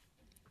Batu.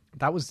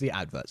 That was the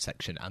advert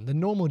section and the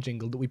normal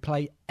jingle that we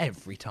play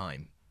every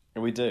time.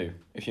 We do.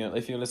 If you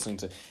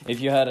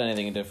heard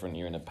anything different,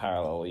 you're in a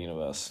parallel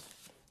universe.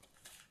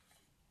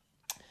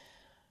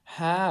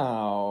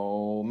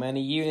 How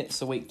many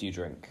units a week do you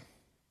drink?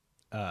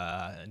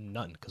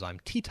 None, because I'm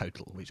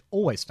teetotal, which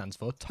always stands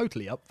for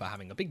totally up for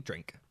having a big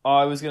drink.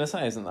 I was going to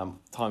say, isn't that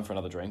time for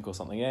another drink or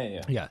something?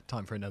 Yeah. Yeah,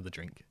 time for another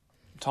drink.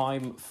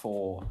 Totally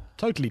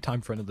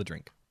time for another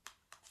drink.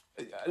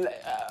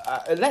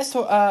 Let's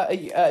talk. Do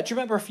you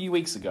remember a few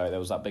weeks ago there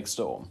was that big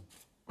storm?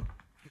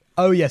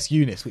 Oh yes,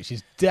 Eunice, which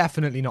is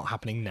definitely not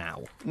happening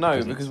now.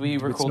 No, because we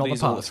record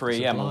these all at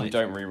 3 a.m. and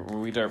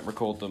we don't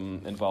record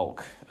them in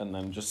bulk, and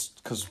then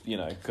just because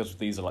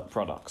these are like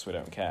products, we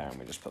don't care and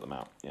we just put them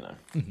out.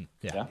 Mm-hmm.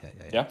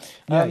 Yeah.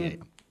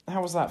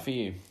 How was that for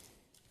you?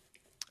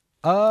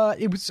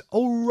 It was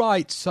all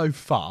right so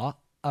far.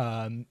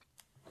 I mean,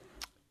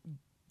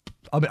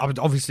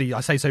 obviously, I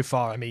say so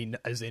far. I mean,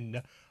 as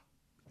in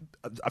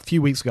a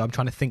few weeks ago. I'm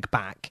trying to think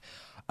back.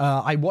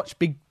 I watched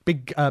Big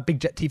Jet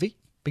TV.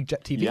 Big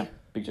Jet TV. Yeah,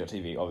 Big Jet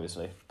TV,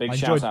 obviously.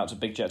 Shout out to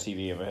Big Jet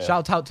TV over here.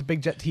 Shout out to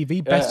Big Jet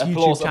TV, best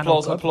YouTube channel.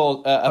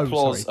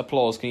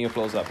 Applause. Can you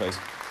applause that, please?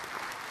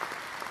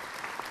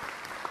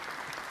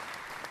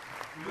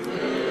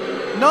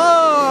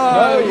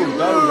 No, you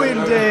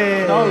ruined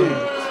it.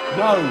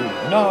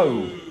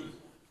 No.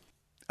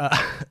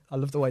 I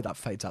love the way that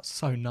fades out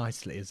so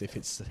nicely, as if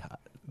it's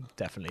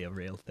definitely a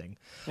real thing.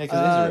 Yeah, because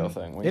it is a real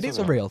thing. It is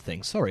a real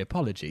thing. Sorry,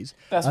 apologies.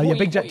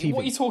 Big Jet TV.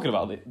 What are you talking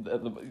about?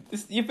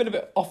 You've been a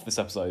bit off this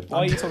episode. Why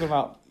are you talking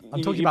about...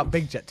 I'm talking about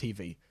Big Jet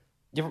TV.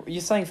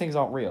 You're saying things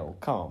aren't real.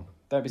 Calm.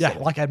 Don't be silly.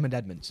 Yeah, like Edmund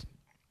Edmonds.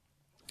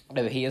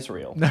 No, he is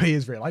real. No, he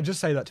is real. I just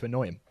say that to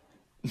annoy him.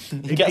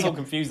 He gets all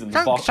confused in the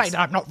box. Don't say that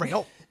I'm not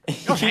real.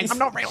 You're saying I'm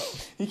not real.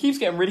 He keeps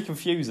getting really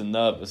confused and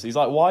nervous. He's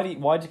like, why do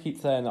you keep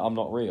saying that I'm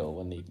not real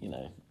when he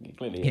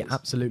clearly is. He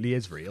absolutely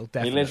is real.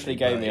 Definitely. He literally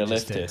gave me a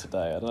lift here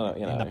today. I don't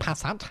know, In the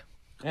Passat.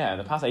 Yeah, in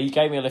the Passat. He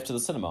gave me a lift to the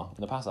cinema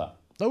in the Passat.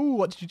 Oh,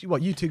 what did you do?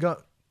 What, you two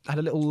had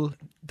a little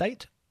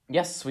date?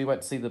 Yes, we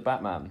went to see the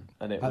Batman,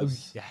 and it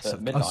was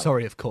at midnight. Oh,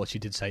 sorry, of course you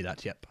did say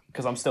that. Yep.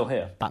 Because I'm still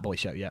here. Batboy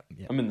show. Yep.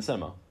 I'm in the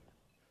cinema.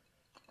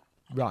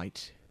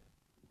 Right.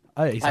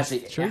 Oh, actually,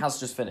 true? It has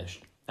just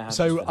finished.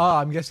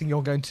 I'm guessing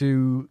you're going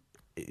to...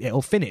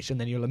 It'll finish,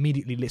 and then you'll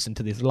immediately listen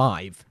to this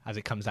live as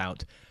it comes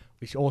out,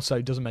 which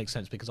also doesn't make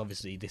sense because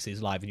obviously this is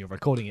live and you're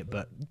recording it,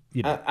 but...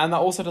 And that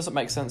also doesn't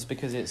make sense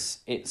because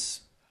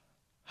it's...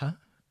 Huh?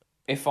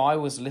 If I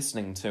was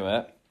listening to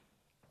it...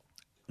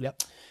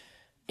 Yep.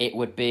 It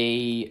would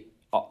be...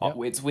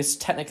 We're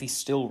technically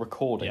still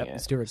recording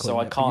it, still recording so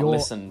I can't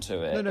listen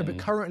to it. No, but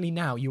currently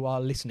now you are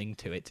listening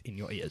to it in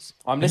your ears.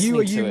 I'm listening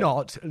to it. Are you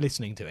not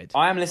listening to it?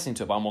 I am listening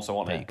to it, but I'm also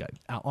on there it. There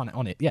you go.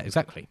 On it. Yeah,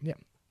 exactly. Yeah.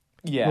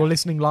 Yeah. You're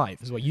listening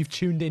live as well. You've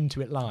tuned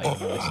into it live and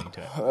you're listening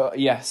to it.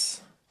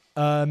 Yes.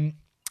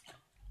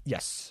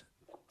 Yes.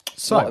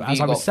 So,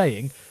 as I was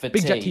saying,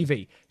 Big Jet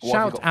TV.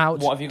 Shout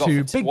out to Big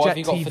Jet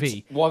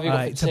TV. What have you got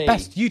for It's the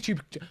best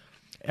YouTube...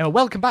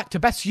 welcome back to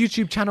Best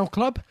YouTube Channel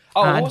Club.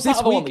 Oh, what was that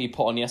other one that you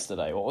put on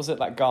yesterday? What was it,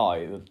 that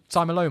guy?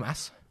 Simon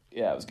Lomas.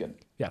 Yeah, it was good.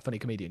 Yeah, funny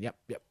comedian. Yep.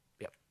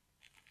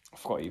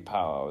 I've got you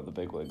power with the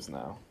big wigs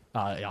now.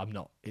 Yeah, I'm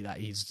not.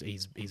 He's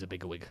a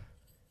bigger wig.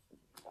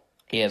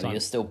 Yeah, but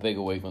you're still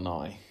bigger wig than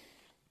I.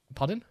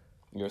 Pardon?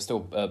 You're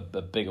still a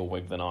bigger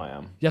wig than I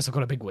am. Yes, I've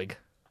got a big wig.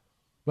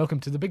 Welcome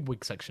to the big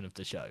wig section of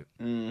the show.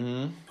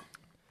 Mm-hmm.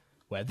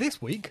 Where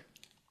this week,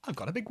 I've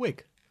got a big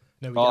wig.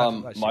 No,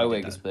 my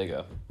wig is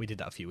bigger. We did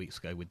that a few weeks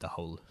ago with the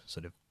whole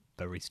sort of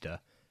barrister.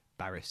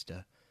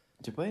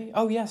 Did we?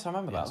 Oh yes, I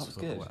remember that. That was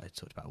good. I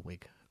talked about a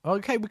wig.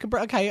 Okay, we can.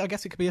 Okay, I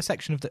guess it could be a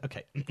section of the.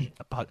 Okay,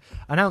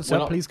 announcer,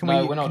 please can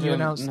you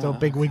announce the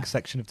big wig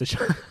section of the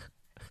show?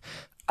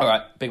 All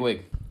right, big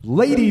wig.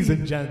 Ladies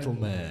and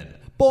gentlemen,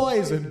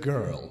 boys and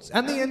girls,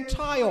 and the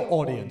entire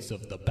audience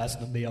of the Best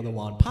and the Other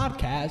One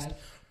podcast,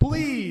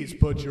 please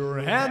put your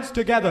hands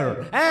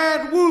together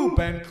and whoop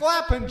and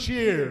clap and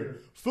cheer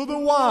for the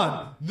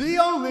one, the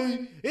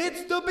only,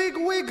 it's the big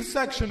wig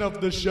section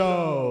of the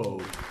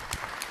show.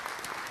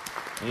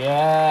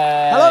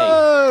 Yeah.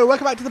 Hello,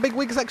 welcome back to the big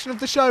wig section of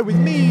the show with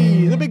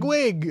me, the big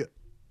wig.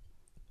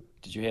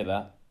 Did you hear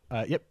that?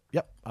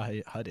 Yep,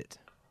 I heard it.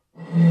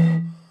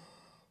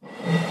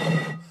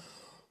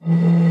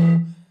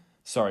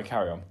 Sorry,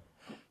 carry on.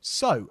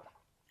 So,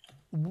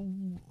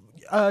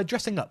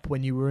 dressing up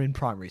when you were in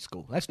primary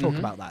school. Let's talk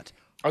about that.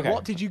 Okay.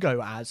 What did you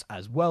go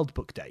as World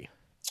Book Day?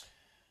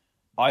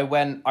 I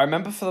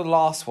remember for the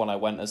last one, I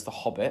went as the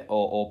Hobbit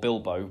or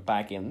Bilbo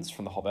Baggins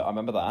from the Hobbit. I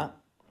remember that.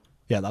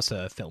 Yeah, that's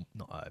a film,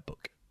 not a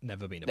book.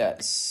 Never been a book. Yeah,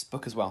 it's a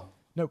book as well.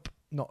 Nope,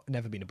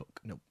 never been a book.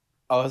 Nope.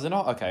 Oh, is it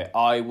not? Okay.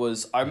 I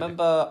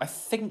remember, I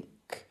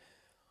think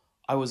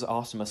I was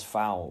Artemis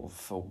Fowl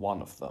for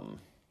one of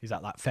them. Is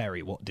that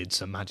fairy what did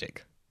some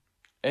magic?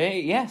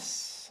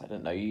 Yes. I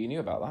didn't know you knew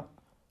about that.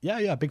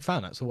 Yeah, big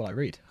fan. That's all I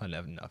read. I've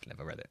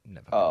never read it.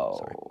 Never. Oh.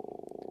 Sorry.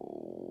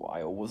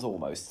 I was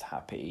almost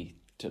happy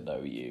to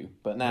know you,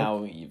 but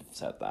now you've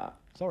said that.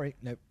 Sorry,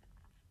 no.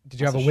 Did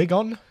you have a wig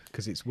on?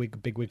 Because it's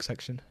big wig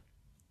section.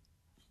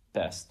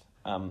 Best.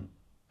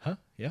 Huh?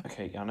 Yeah.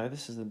 Okay, I know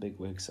this is the big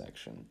wig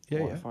section. Yeah,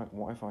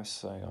 What if I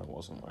say I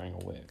wasn't wearing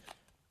a wig?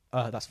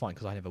 That's fine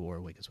because I never wore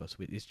a wig as well. So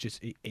it's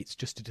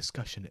just a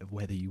discussion of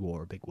whether you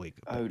wore a big wig.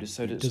 Oh, it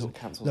sort of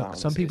cancels Look, out.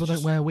 some people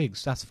don't wear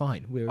wigs. That's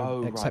fine. We're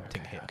Oh,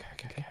 accepting right, here.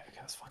 Okay,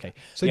 that's fine. Okay.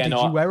 So did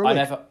you wear a wig?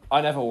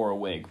 I never wore a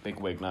wig. Big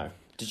wig, no.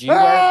 Did you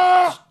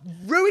wear?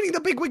 Ruining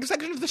the big wig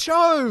section of the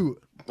show.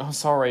 I'm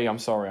sorry.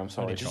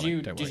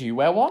 Did you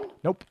wear one?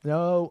 Nope.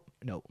 No.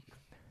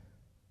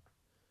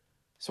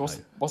 So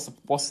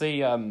what's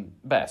the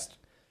best?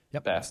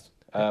 Yep. Best.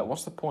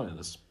 What's the point of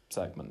this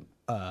segment?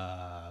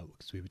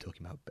 Because we were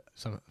talking about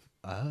some.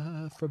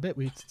 For a bit,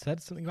 we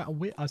said something about a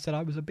wig. I said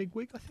I was a big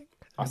wig.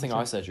 I think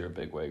I said you're a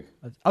big wig.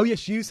 Oh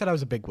yes, you said I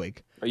was a big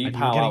wig. Are you And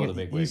pal were out getting- with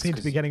the big You wigs? seem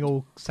to be getting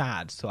all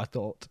sad, so I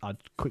thought I'd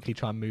quickly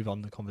try and move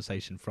on the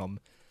conversation from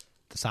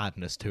the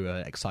sadness to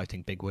an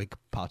exciting big wig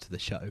part of the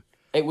show.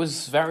 It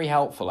was very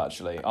helpful,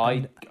 actually.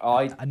 I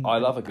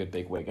love a good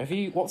big wig.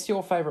 What's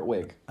your favourite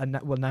wig? And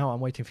now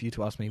I'm waiting for you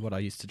to ask me what I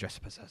used to dress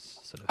up as.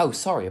 Sort of. Oh,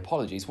 sorry,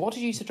 apologies. What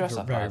did you used to dress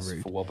up Very as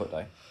rude. for World Book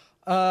Day?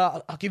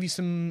 I'll give you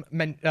some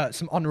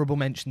honourable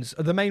mentions.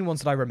 The main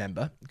ones that I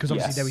remember, because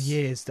obviously there were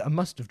years that I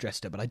must have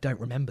dressed up, but I don't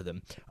remember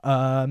them.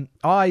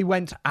 I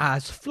went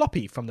as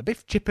Floppy from the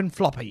Biff, Chip and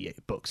Floppy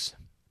books.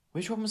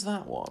 Which one was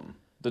that one?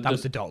 That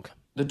was the dog.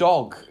 The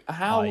dog.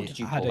 How I did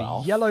you had pull a that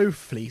off? yellow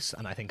fleece,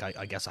 and I think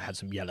I guess I had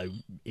some yellow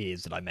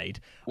ears that I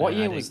made. What And I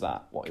year had was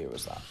that? What year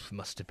was that?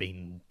 Must have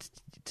been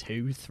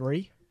 2,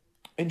 3.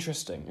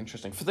 Interesting.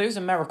 For those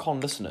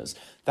American listeners,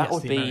 that Yes,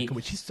 would the be... American,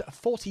 which is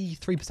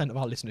 43% of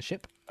our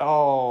listenership.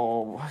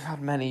 Oh, I've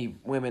had many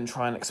women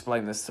try and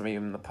explain this to me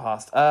in the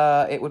past.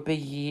 It would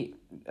be...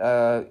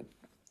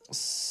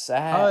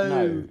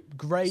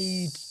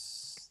 Grade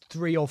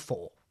 3 or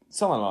 4.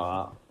 Something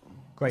like that.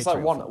 Grade It's like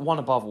 3 or 4. one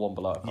above, one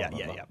below. I Yeah.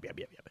 can't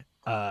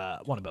remember.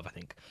 One above, I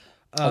think.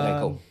 Okay,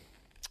 cool.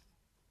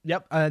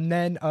 Yep, and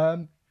then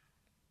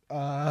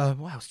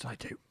what else did I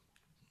do?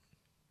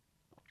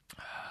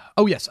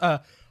 Oh yes, I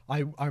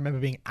remember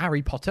being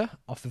Harry Potter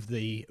off of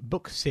the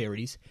book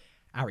series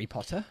Harry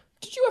Potter.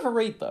 Did you ever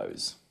read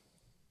those?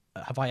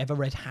 Have I ever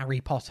read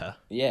Harry Potter?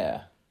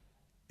 Yeah.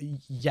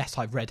 Yes,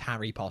 I've read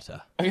Harry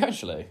Potter. Have you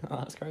actually? Oh,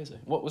 that's crazy.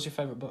 What was your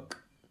favourite book?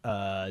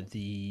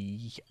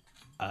 The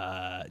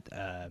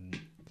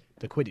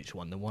Quidditch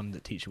one, the one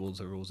that teaches you all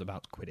the rules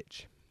about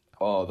Quidditch.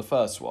 Oh, the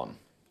first one.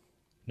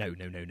 No,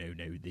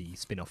 the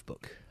spin-off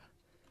book.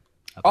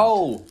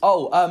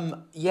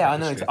 Yeah, I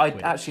know. History of I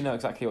Quidditch. actually know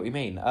exactly what you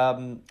mean.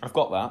 I've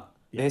got that.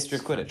 The Yeah, History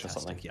it's of Quidditch fantastic. or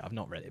something. Yeah, I've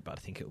not read it, but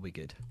I think it'll be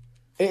good.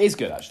 It is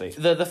good, actually.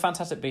 The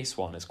Fantastic Beasts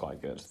one is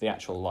quite good. The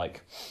actual,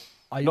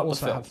 I not the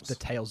also have films. the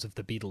Tales of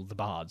the Beedle the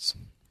Bards.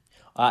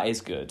 That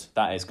is good.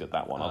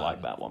 That one. I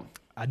like that one.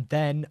 And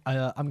then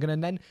I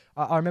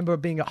remember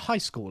being at high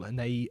school, and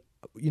they,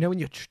 when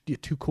you're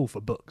too cool for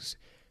books,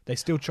 they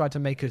still tried to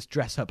make us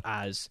dress up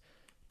as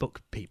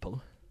book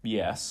people.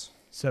 Yes.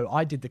 So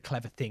I did the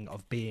clever thing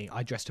of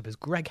I dressed up as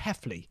Greg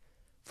Heffley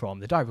from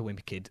the Diary of a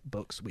Wimpy Kid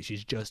books, which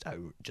is just a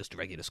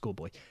regular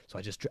schoolboy. So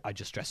I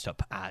just dressed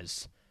up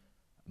as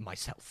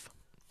myself.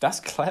 That's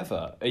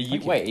clever. Are you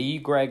Greg? Are you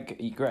Greg?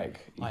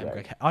 I am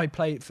Greg. I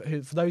play for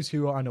those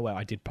who are unaware.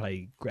 I did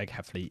play Greg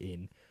Heffley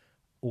in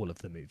all of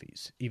the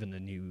movies, even the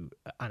new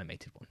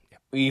animated one. Yeah.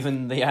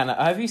 Even the Anna.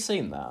 Have you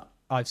seen that?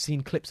 I've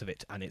seen clips of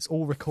it, and it's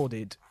all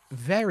recorded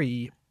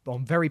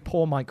on very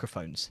poor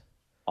microphones.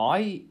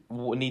 I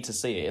need to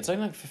see it. It's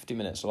only 50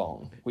 minutes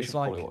long. We should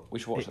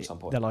watch it at some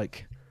point. They're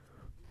like,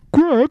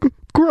 Greg,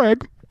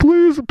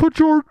 please put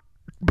your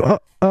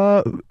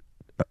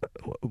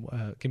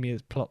give me a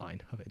plot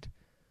line of it.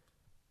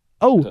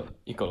 Oh,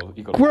 You got.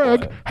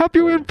 Greg, have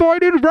you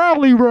invited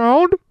Rowley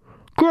round?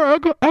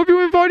 Greg, have you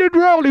invited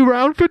Rowley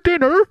round for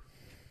dinner?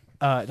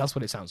 That's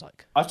what it sounds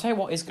like. I'll tell you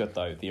what is good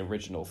though. The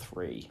original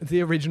 3.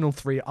 The original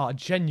 3 are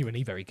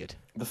genuinely very good,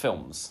 The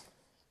films.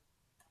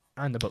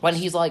 and the books. When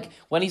he's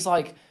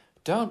like,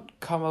 don't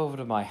come over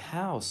to my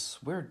house.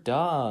 We're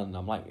done.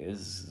 I'm like, this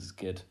is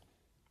good.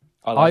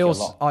 I like it a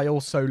lot. I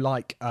also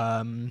like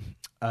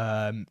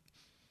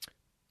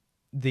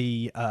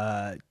the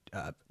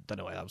don't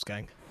know where I was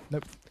going.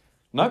 Nope.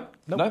 Nope,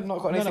 not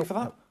got anything for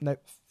that. Nope.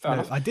 Fair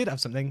enough. I did have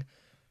something,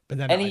 but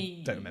then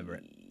I don't remember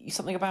it.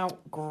 Something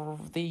about Diary of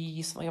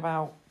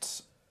a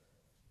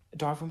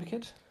Wimpy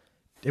Kid?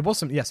 It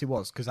wasn't. Yes, it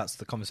was, because that's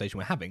the conversation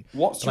we're having.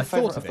 What's But your I thought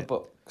favourite of of the it,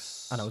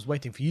 books? and I was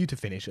waiting for you to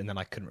finish, and then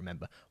I couldn't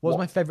remember. What was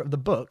my favourite of the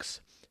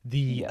books?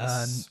 The Diary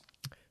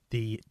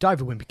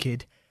of a Wimpy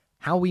Kid,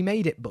 How We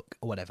Made It book,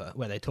 or whatever,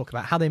 where they talk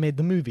about how they made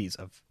the movies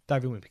of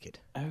Diary of a Wimpy Kid.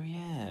 Oh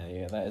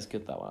yeah, that is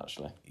good. That one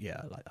actually. Yeah,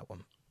 I like that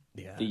one.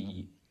 Yeah.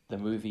 The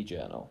movie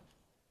journal.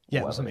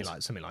 Yeah, Whatever something it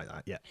is. like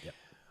that. Yeah.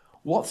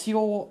 What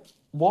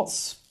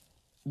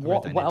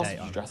read that in a else day,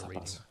 did you I dress up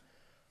remember as?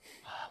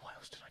 What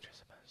else did I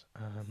dress up as?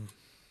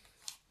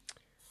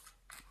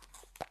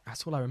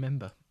 That's all I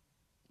remember.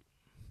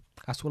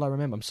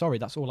 I'm sorry,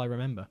 that's all I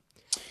remember.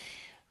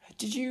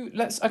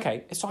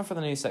 Okay, it's time for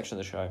the news section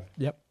of the show.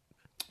 Yep.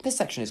 This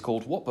section is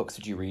called "What books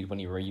did you read when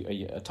you were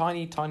a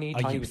tiny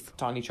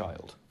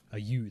child?" A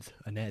youth,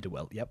 a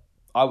ne'er-do-well. Yep.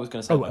 I was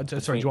going to say.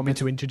 Sorry. Do you want me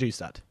to introduce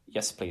that?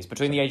 Yes, please.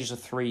 Between the ages of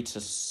 3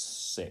 to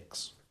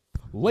 6.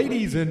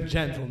 Ladies and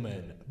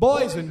gentlemen,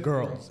 boys and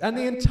girls, and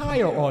the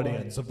entire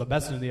audience of the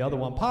Best and the Other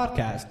One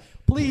podcast,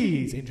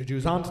 please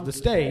introduce onto the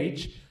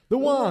stage the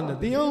one,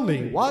 the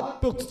only.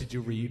 What books did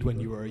you read when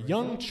you were a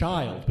young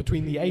child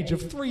between the age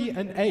of 3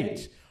 and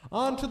 8?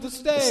 Onto the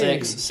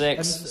stage.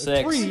 6.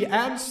 3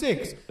 and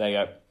 6. There you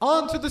go.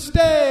 Onto the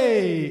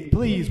stage.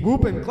 Please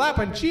whoop and clap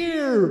and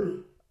cheer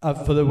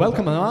for the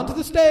welcome onto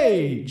the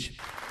stage.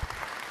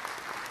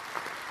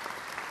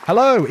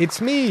 Hello,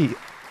 it's me.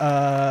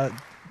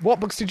 What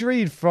books did you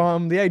read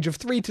from the age of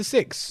 3 to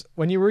 6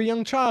 when you were a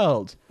young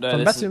child? No,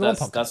 from that's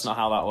not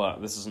how that works.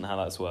 This isn't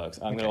how that works.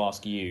 I'm going to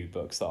ask you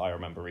books that I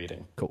remember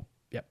reading. Cool.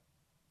 Yep.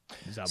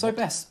 So,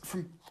 Bess,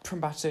 from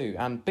Batu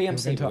and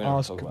BMC, you're going to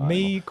ask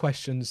me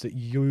questions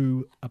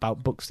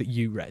about books that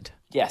you read.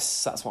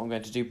 Yes, that's what I'm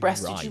going to do.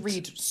 Bess, Right. did you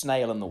read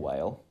Snail and the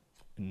Whale?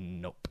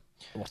 Nope.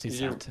 What is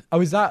Did that?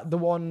 Oh, is that the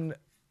one?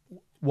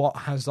 What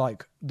has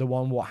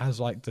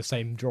the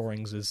same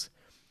drawings as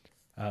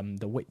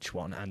the witch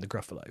one and the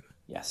Gruffalo?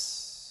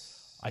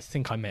 Yes. I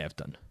think I may have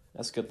done.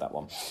 That's good, that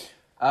one.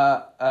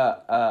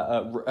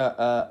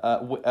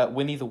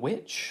 Winnie the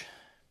Witch?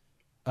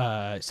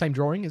 Same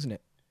drawing, isn't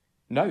it?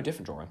 No,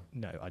 different drawing.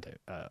 No, I don't.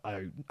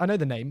 I know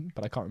the name,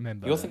 but I can't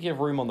remember. You're thinking of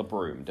Room on the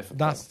Broom, different.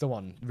 That's the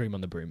one, Room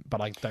on the Broom.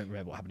 But I don't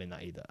remember what happened in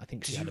that either. I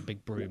think she had a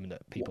big broom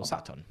that people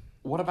sat on.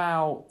 What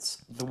about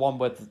the one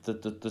where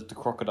the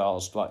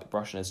crocodile's like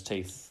brushing his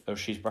teeth, or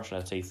she's brushing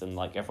her teeth, and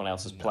like everyone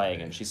else is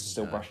playing, and she's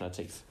still brushing her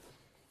teeth?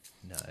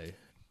 No.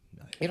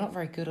 You're not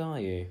very good, are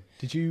you?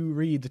 Did you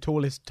read The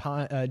Tallest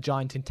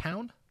Giant in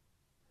Town?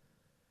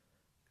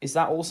 Is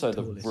that also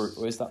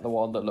or is that the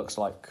one that looks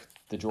like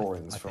the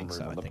drawings from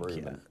Room on the Broom?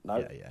 Yeah.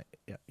 No.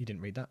 Yeah. You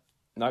didn't read that?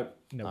 No.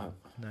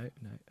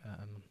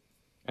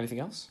 Anything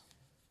else?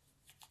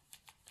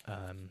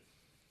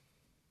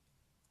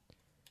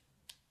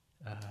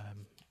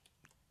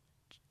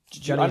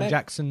 Jelly and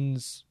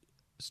Jackson's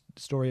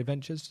Story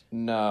Adventures?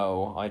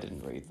 No, I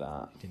didn't read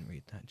that. You didn't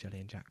read that, Jelly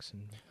and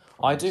Jackson.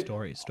 I do.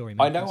 Story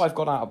I know I've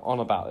gone on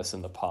about this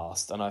in the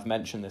past, and I've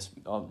mentioned this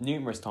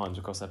numerous times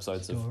across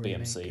episodes of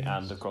BMC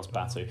and across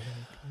Batu.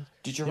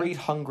 Did you read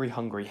Hungry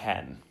Hungry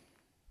Hen?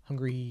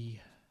 Hungry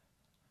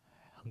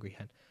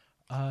Hen.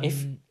 I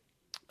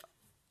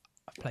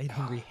played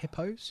Hungry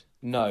Hippos.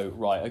 No,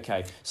 right,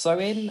 okay. So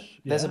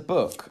there's a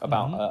book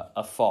about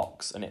a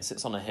fox, and it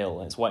sits on a hill,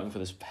 and it's waiting for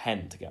this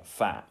hen to get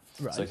fat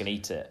so it can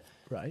eat it.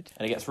 Right.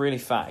 And it gets really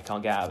fat, it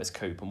can't get out of its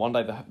coop, and one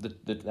day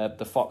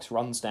the fox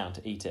runs down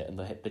to eat it, and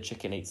the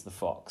chicken eats the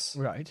fox.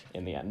 Right.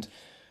 In the end.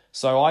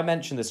 So I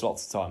mentioned this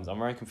lots of times. I'm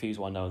very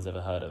confused why no one's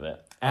ever heard of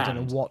it. I don't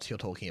know what you're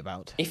talking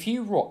about. If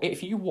you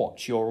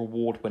watch your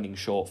award-winning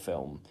short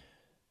film,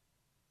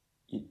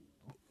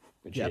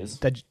 which is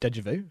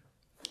Deja Vu.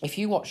 If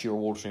you watch your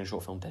award-winning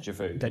short film Deja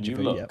Vu, and you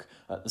look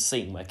at the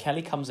scene where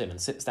Kelly comes in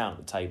and sits down at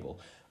the table,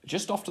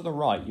 just off to the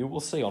right, you will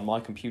see on my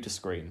computer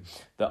screen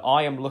that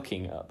I am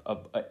looking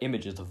at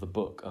images of the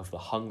book of the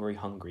Hungry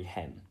Hungry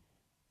Hen.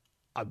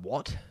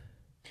 What?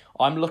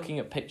 I'm looking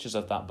at pictures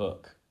of that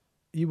book.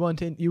 You were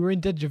in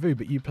Deja Vu,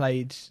 but you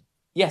played.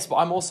 Yes, but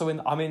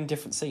I'm in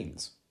different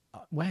scenes.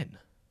 When?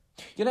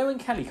 You know when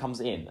Kelly comes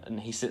in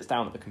and he sits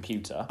down at the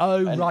computer?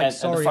 Oh, right,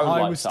 sorry,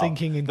 I was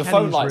thinking in the Kelly's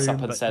phone lights room,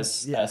 up and but-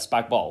 says yeah.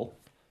 Spag Bol.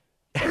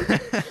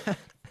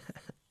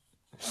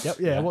 Yep,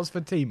 yeah. What's for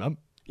tea, Mum?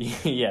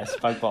 Yes,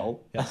 Spag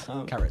Bol. Yes,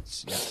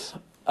 carrots. Yes.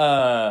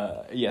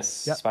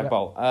 Yes, Yep, Spag yep.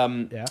 Bol.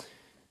 Yeah.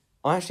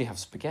 I actually have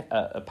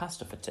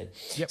pasta for tea.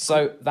 Yep.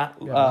 So that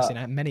That's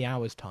in many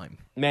hours' time.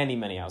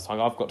 many hours.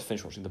 I've got to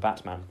finish watching The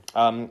Batman.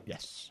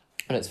 Yes.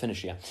 And it's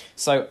finished, yeah.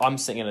 So I'm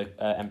sitting in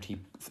an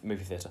empty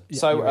movie theatre. Yeah,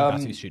 So you're in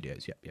Batu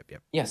Studios.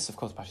 Yep. yes, of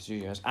course, Batu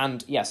Studios.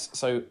 And yes,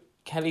 so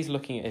Kelly's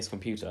looking at his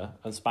computer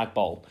and Spag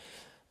Bol.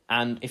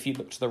 And if you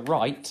look to the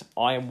right,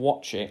 I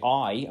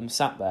am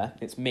sat there,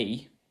 it's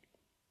me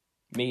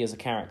as a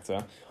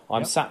character,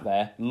 I'm sat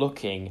there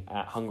looking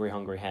at Hungry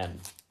Hungry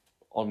Hen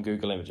on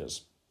Google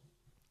Images.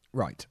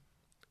 Right.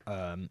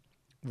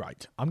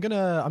 Right. I'm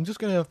just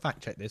gonna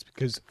fact check this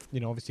because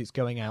obviously it's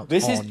going out.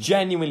 This is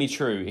genuinely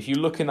true. If you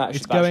look in that,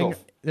 It's going.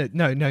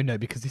 No,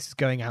 because this is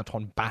going out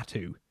on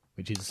Batu,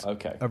 which is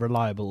a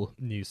reliable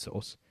news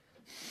source.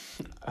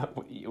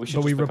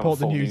 We report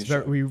the news.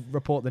 We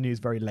report the news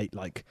very late.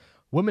 Like,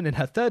 woman in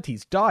her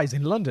 30s dies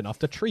in London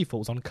after tree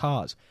falls on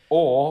cars.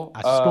 Or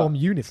as storm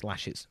Eunice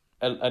lashes.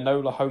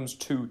 Enola Holmes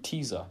 2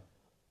 teaser.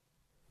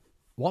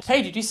 What?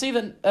 Hey, did you see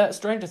that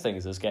Stranger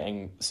Things is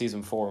getting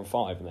season 4 and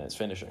 5 and then it's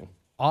finishing?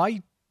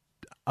 I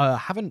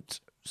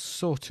haven't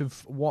sort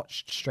of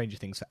watched Stranger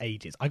Things for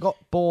ages. I got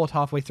bored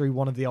halfway through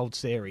one of the old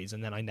series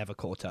and then I never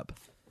caught up.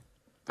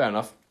 Fair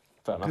enough.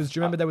 Because do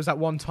you remember there was that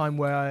one time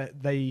where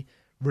they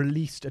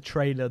released a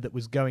trailer that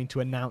was going to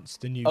announce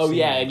the new Oh series.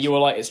 yeah, and you were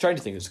like, it's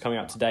Stranger Things was coming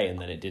out today, and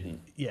then it didn't.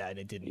 Yeah, and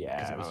it didn't, Yeah,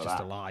 because it was I just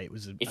remember a lie. It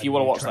was If you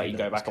want to new watch that, you can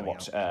trailer go back and was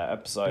watch coming out.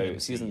 episode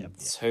BMC, season yep.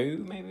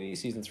 2, maybe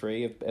season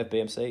 3 of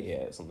BMC. Yeah,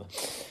 it's on the.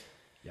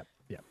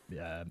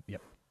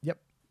 Yep.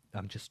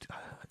 I'm just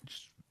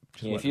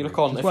Yeah, work if you the look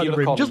room. on, Just if work you the look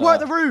room. on, Just work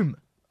the room.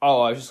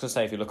 Oh, I was just gonna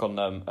say, if you look on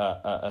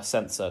a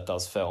censor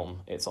does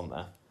film, it's on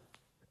there.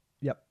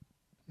 Yep.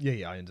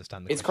 Yeah, I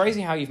understand. It's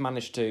crazy how you've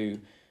managed to,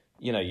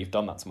 you've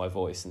done that to my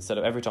voice. Instead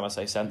of every time I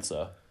say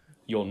censor,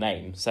 your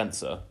name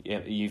censor,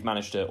 you've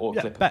managed to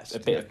clip best, a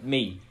bit of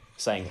me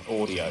saying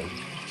audio,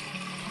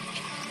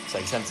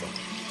 saying censor.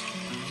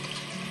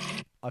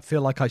 I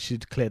feel like I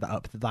should clear that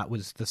up. That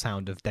was the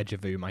sound of Deja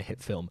Vu, my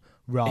hit film,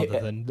 rather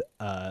than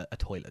a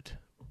toilet.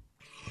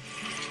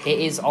 It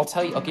is. I'll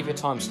tell you. I'll give you a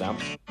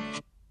timestamp.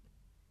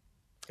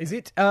 Is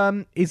it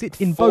in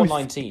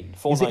 419.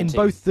 both? Is it in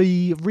both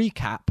the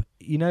recap?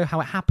 You know how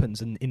it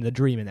happens in the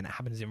dream, and then it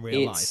happens in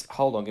real life.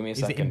 Hold on, give me a Is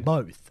second. it in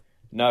both?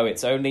 No,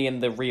 it's only in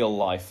the real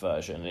life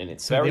version, and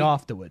it's So very the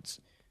afterwards.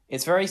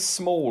 It's very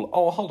small.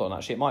 Oh, hold on.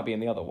 Actually, it might be in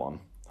the other one.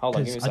 Hold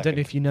on, give me a I second. don't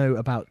know if you know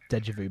about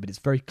Deja Vu, but it's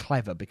very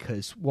clever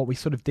because what we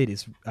sort of did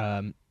is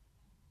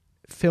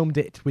filmed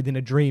it within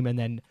a dream and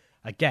then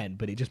again,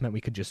 but it just meant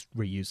we could just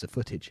reuse the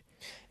footage.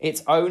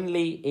 It's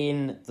only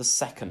in the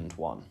second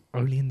one.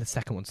 Only in the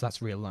second one, so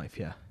that's real life,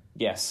 yeah.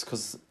 Yes,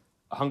 because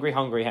Hungry.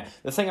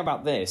 The thing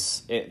about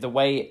this, the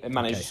way it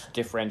managed to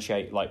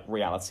differentiate like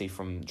reality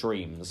from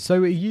dreams. So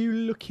are you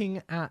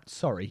looking at,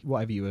 sorry,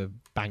 whatever you were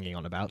banging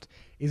on about,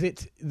 is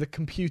it the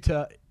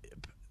computer,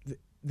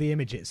 the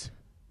images?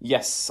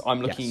 Yes,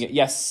 I'm looking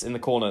at in the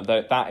corner.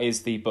 That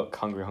is the book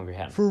Hungry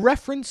Hen. For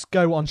reference,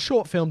 go on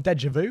short film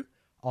Deja Vu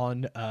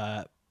on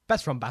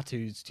Best from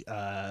Batu's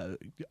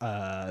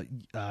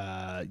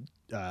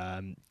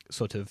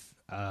sort of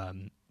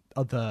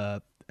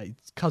other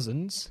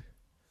cousins.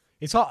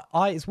 It's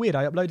weird.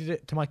 I uploaded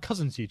it to my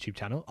cousin's YouTube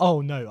channel.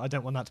 Oh no, I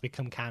don't want that to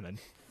become canon.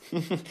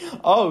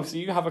 Oh, so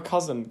you have a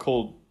cousin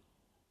called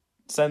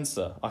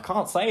Censor. I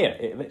can't say it.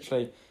 It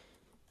literally.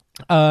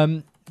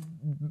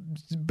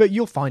 But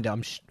you'll find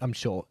it. I'm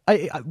sure.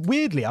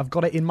 Weirdly, I've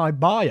got it in my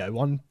bio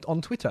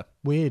on Twitter.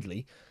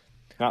 Weirdly,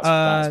 That's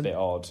a bit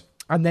odd.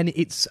 and then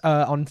it's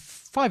on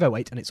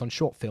 508, and it's on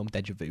short film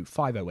Deja Vu.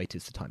 508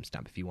 is the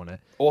timestamp if you want to.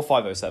 Or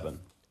 507.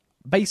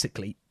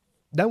 Basically,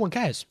 no one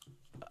cares.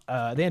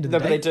 At the end of the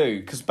No, day, but they do,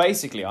 because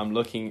basically I'm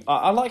looking...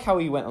 I like how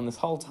he went on this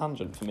whole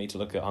tangent for me to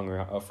look at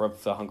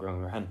for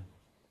Hungry Hen.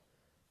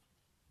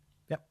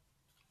 Yep.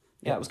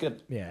 Yeah, it was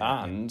good.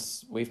 Yeah. And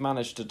we've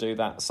managed to do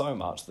that so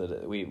much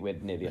that we're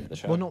near the end of the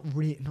show. Well, not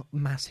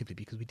massively,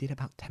 because we did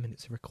about 10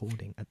 minutes of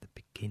recording at the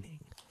beginning.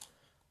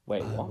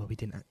 Wait, what? Well, we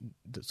didn't.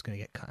 That's going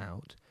to get cut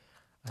out.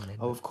 And then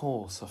Oh, of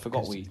course. I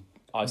forgot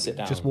I sit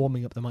down. just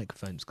warming up the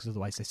microphones because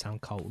otherwise they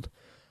sound cold.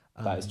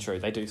 That is true.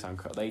 They do sound...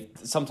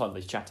 Sometimes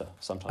they chatter.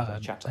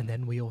 And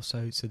then we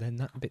also... So then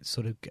that bit's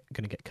sort of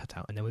going to get cut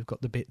out. And then we've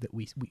got the bit that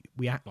we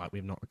act like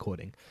we're not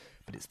recording,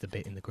 but it's the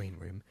bit in the green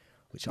room,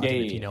 which I don't know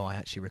if you know I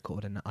actually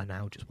record, and I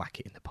now just whack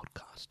it in the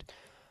podcast.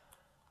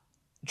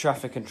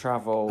 Traffic and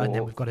travel. And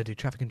then we've got to do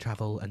traffic and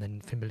travel, and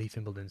then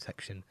Fimbledon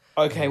section.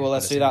 Okay, well,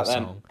 let's do that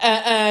then.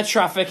 Song.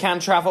 Traffic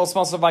and travel,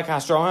 sponsored by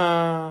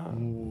Castro.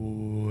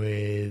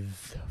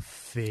 With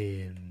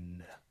Finn.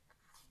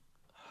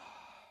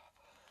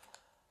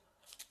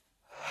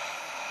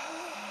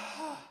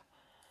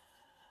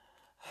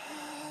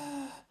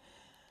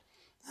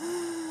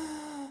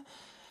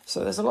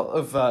 So there's a lot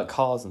of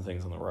cars and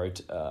things on the road.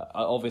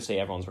 Obviously,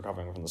 everyone's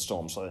recovering from the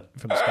storm, so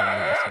From the storm,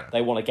 yeah.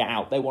 they want to get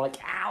out. They want to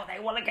get out.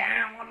 They want to get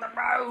out on the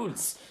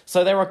roads.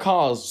 So there are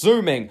cars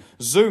zooming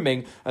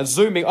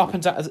up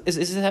and down.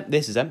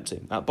 This is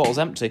empty. That bottle's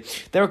empty.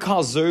 There are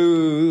cars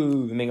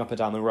zooming up and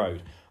down the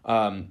road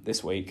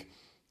this week.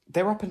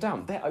 They're up and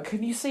down.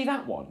 Can you see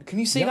that one? Can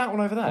you see that one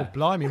over there? Oh,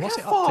 blimey, Look what's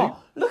how it up far.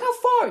 Look how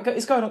far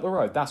it's going up the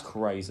road. That's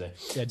crazy.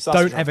 Yeah, So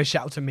don't ever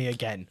shout to me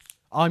again.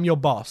 I'm your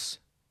boss.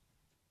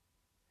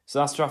 So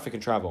that's traffic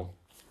and travel.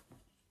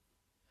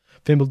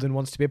 Fimbledon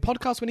wants to be a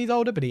podcast when he's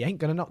older, but he ain't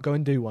going to not go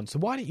and do one. So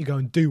why don't you go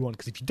and do one?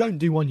 Because if you don't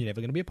do one, you're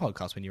never going to be a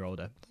podcast when you're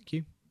older. Thank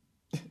you.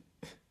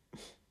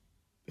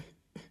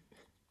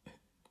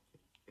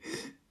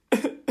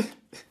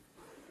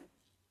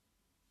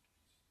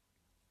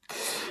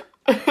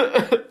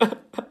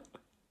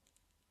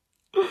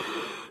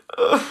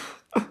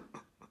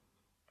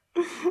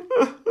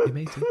 Hey,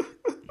 matey.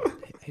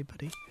 Hey,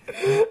 buddy.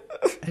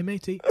 Hey,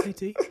 matey.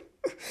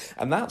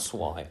 And that's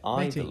why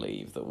I Matey.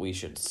 believe that we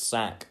should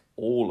sack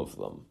all of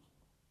them.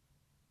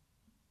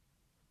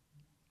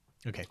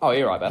 Okay. Oh,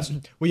 you're right, Best.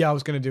 Well, yeah, I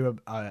was going to do it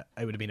would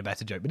have been a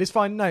better joke, but it's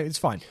fine. No, it's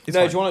fine. It's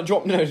No, fine. do you want to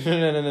drop? No.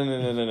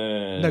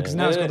 No, because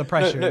now it's got the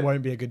pressure. It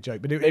won't be a good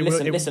joke. But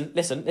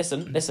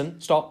Listen.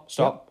 Stop.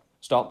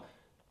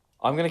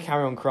 I'm going to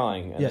carry on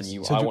crying. And Yes.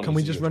 you, So I want can you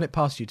we to just do run it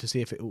past you to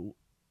see if it'll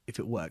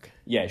work?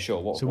 Yeah,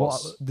 sure. What? So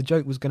what the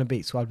joke was going to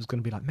be? So I was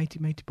going to be like, matey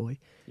boy,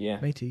 Yeah.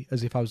 matey,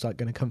 as if I was like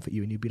going to comfort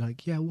you, and you'd be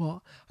like, yeah,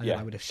 what? And Yeah.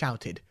 then I would have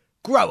shouted,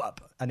 grow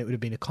up, and it would have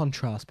been a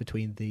contrast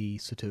between the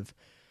sort of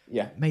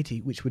Yeah.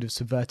 Matey, which would have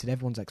subverted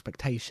everyone's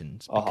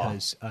expectations Uh-huh.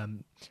 because,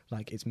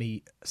 like, it's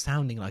me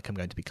sounding like I'm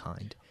going to be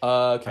kind.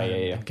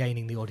 Okay, yeah. And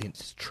gaining the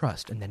audience's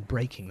trust and then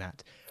breaking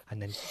that.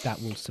 And then that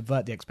will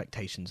subvert the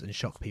expectations and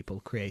shock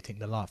people, creating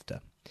the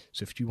laughter.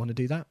 So if you want to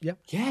do that, yeah.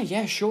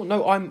 Yeah, sure.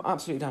 No, I'm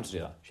absolutely down to do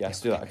that. Yeah,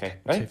 let's do that. Okay.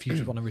 So Ready? if you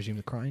just want to resume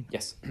the crying.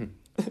 Yes.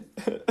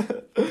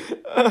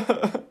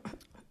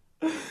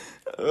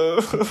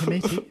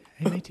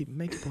 Hey matey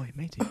boy,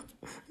 matey.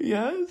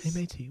 Yes. Hey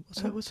matey,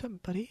 what's up,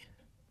 buddy?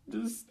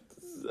 Just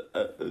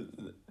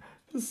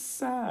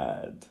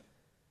sad.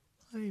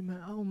 Hey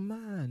man, oh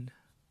man.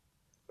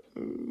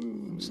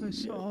 I'm so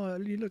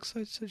sorry. You look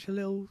such a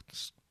little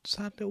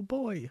sad little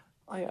boy.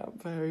 I am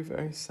very,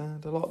 very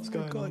sad. A lot's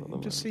going on at the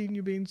moment. Just seeing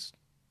you being.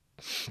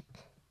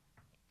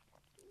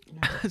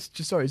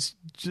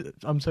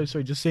 I'm so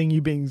sorry. Just seeing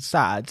you being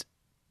sad.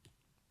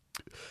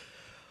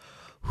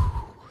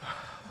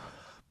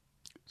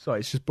 Sorry,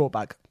 it's just brought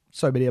back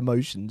so many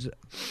emotions.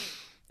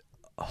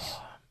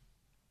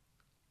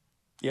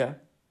 Yeah.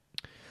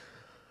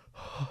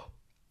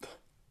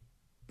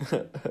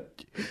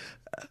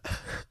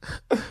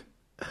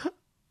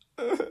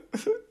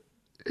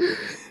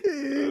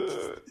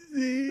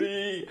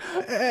 The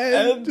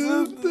end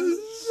of the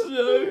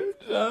show.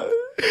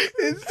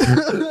 It's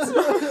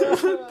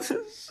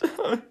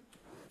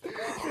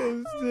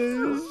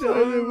the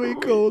show that we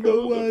call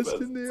the worst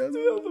and the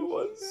other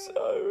one.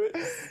 So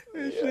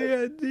it's the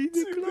ending,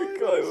 the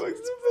climax.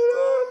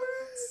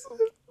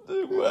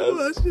 The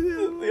worst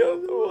and the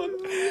other one.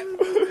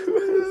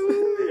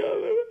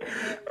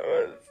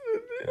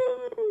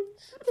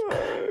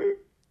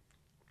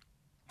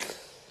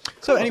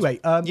 So anyway,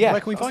 Yeah.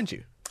 where can we find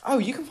you? Oh,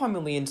 you can find me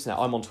on the internet.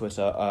 I'm on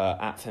Twitter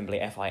at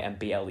Fimbley,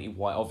 Fimbley.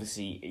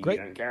 Obviously, Great.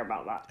 you don't care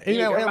about that.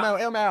 Email. You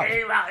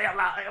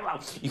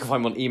can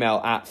find me on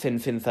email at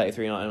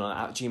finfin3399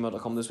 at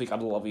gmail.com. This week,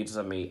 I'd love you to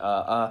send me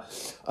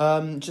therapists.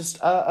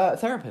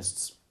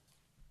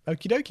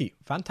 Okie dokie,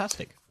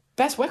 fantastic.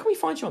 Bess, where can we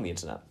find you on the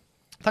internet?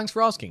 Thanks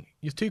for asking.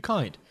 You're too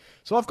kind.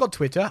 So I've got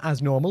Twitter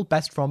as normal,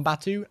 best from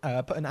Batu.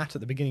 Put an at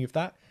the beginning of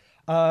that.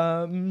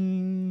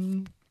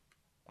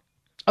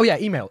 Oh yeah,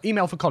 email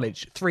for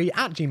college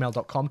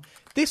 3@gmail.com.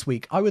 This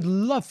week, I would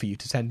love for you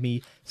to send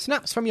me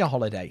snaps from your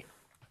holiday.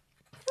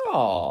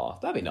 Oh,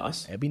 that'd be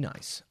nice. It'd be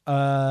nice.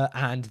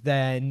 And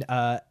then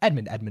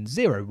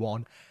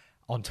Edmund01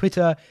 on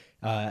Twitter.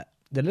 The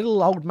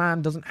little old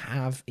man doesn't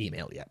have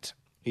email yet.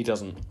 He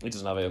doesn't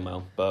have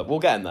email, but we'll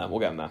get him there.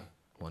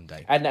 One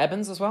day. Edna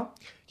Evans as well?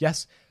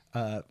 Yes.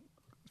 For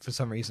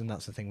some reason,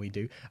 that's the thing we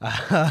do.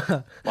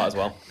 Might as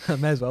well.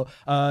 May as well.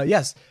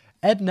 Yes.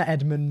 Edna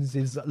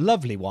Edmonds'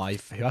 lovely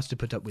wife, who has to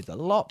put up with a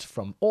lot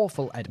from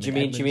awful Edmund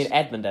Edmonds. Do you mean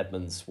Edmund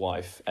Edmonds'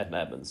 wife, Edna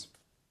Edmonds?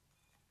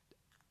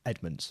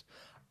 Edmonds.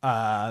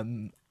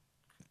 Yes.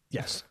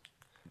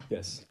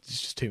 Yes. It's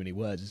just too many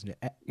words, isn't it?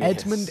 Yes.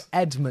 Edmund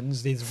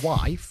Edmonds'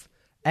 wife,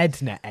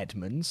 Edna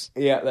Edmonds,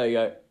 Yeah, there you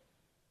go.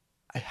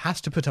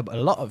 has to put up a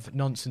lot of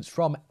nonsense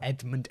from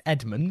Edmund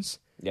Edmonds.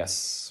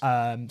 Yes.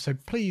 So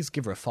please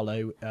give her a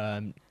follow.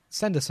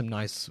 Send her some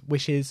nice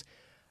wishes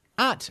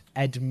at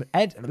Edna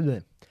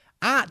Edmonds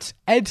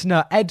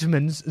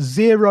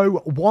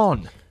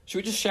 01. Should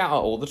we just shout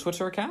out all the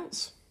Twitter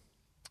accounts?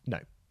 No.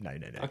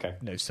 Okay.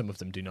 No, some of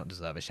them do not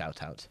deserve a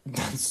shout out.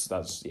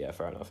 That's yeah,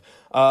 fair enough.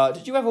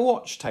 Did you ever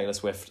watch Taylor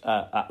Swift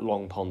at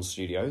Long Pond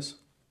Studios?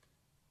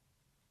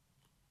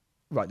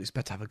 Right, this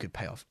better have a good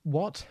payoff.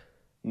 What?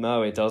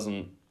 No, it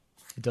doesn't.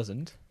 It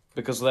doesn't.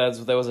 Because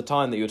there was a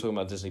time that you were talking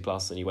about Disney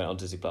Plus, and you went on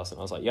Disney Plus, and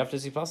I was like, "You have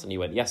Disney Plus?" And you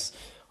went, "Yes."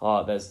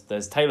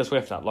 There's Taylor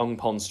Swift at Long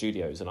Pond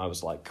Studios, and I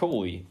was like,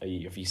 "Cool.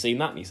 Have you seen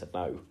that?" And he said,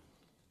 "No."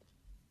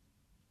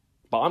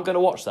 But I'm going to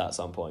watch that at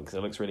some point because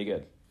it looks really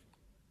good.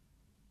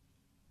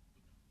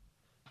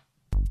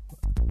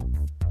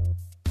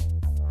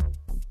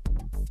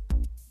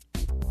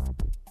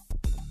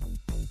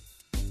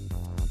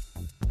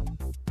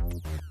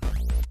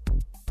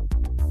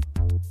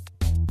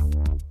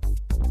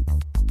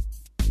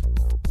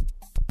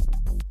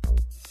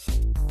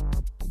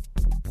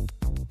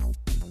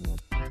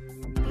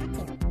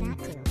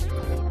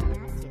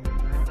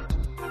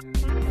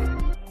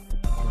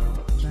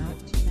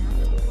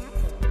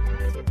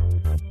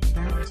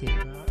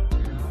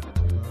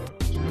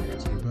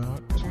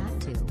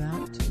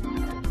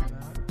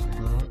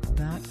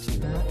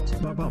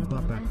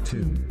 Back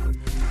to.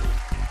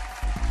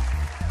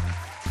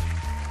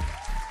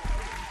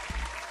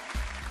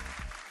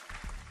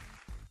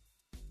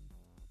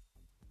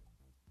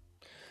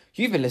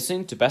 You've been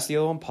listening to Best of the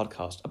Other One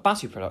podcast, a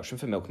Batu production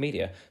for Milk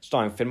Media,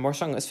 starring Finn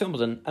Morrison as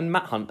Fimbledon and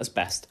Matt Hunt as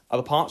Best.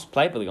 Other parts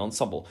played by the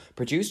ensemble,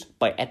 produced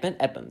by Edmund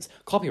Edmonds.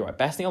 Copyright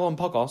Best of the Other One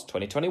podcast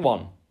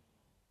 2021.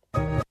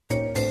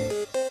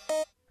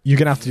 You're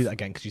going to have to do that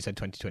again because you said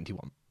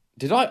 2021.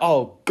 Did I?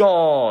 Oh,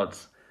 God.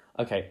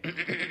 Okay.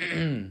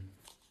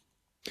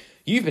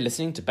 You've been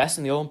listening to Best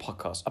in the Other One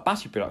podcast, a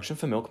Batu production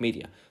for Milk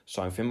Media,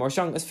 starring Finn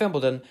Morrison as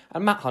Fimbledon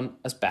and Matt Hunt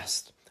as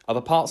Best.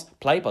 Other parts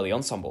played by the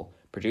ensemble,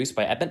 produced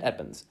by Edmund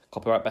Edmonds.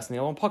 Copyright Best in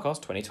the Other One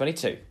podcast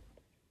 2022.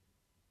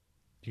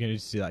 You're going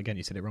to do that again.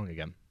 You said it wrong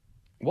again.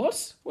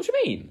 What? What do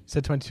you mean?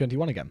 Said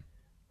 2021 again.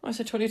 I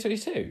said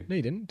 2022. No,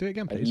 you didn't. Do it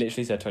again, I please.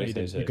 literally said No, you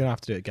didn't. 2022. You're going to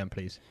have to do it again,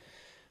 please.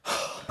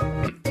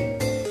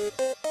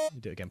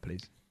 You do it again,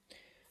 please.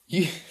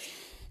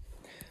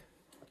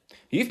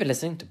 You've been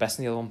listening to Best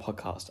in the Other One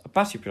podcast, a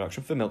Battery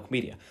production for Milk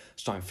Media,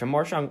 starring Finn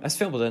Morris Young as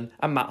Fimbledon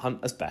and Matt Hunt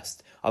as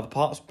Best. Other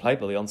parts played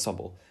by the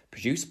ensemble.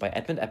 Produced by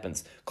Edmund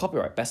Edmonds.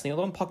 Copyright Best in the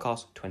Other One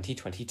podcast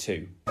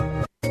 2022.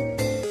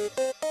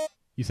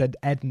 You said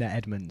Edna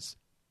Edmonds.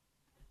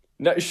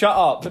 No, shut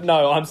up.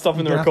 No, I'm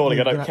stopping the recording.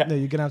 I don't care. No,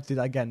 you're going to have to do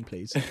that again,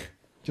 please.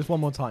 Just one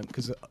more time,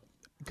 because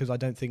I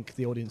don't think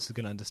the audience is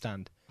going to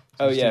understand.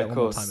 So Oh, just do yeah, that of one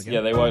more course. time again.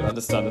 Yeah, they won't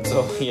understand at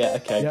all. Yeah,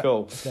 okay, Yeah,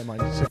 cool. Don't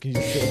mind. So can you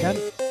just do it again?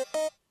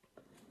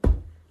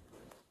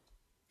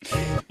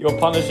 You're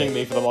punishing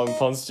me for the Long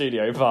Pond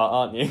Studio part,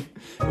 aren't you?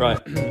 Right.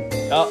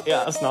 Oh,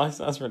 yeah, that's nice.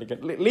 That's really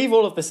good. Leave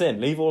all of this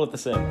in. Leave all of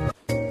this in.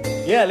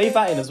 Yeah, leave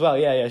that in as well.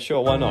 Yeah,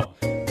 sure. Why not?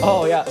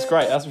 Oh, yeah, that's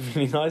great. That's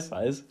really nice,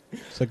 that is.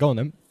 So go on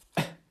then.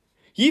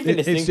 You've been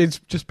listening... It's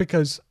just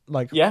because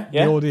Yeah.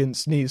 the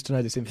audience needs to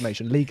know this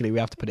information. Legally, we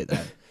have to put it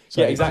there.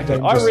 So yeah, if you exactly.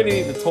 don't I just- really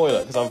need the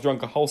toilet because I've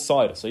drunk a whole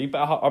cider. So I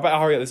better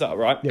hurry this up,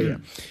 right? Yeah.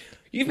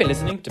 You've been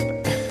listening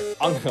to.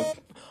 I'm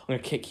gonna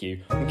kick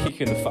you. I'm gonna kick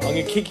you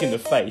in the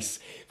face.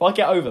 If I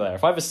get over there,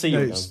 if I ever see you,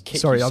 No, I'm gonna kick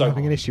sorry, you I'm so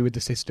having an hard. issue with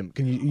the system.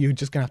 Can you're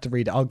just gonna have to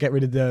read it. I'll get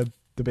rid of the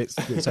bits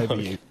that's over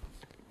you.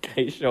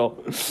 Okay, sure.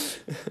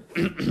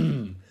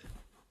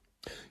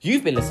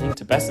 You've been listening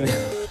to Best in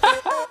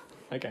the...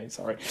 Okay,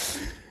 sorry.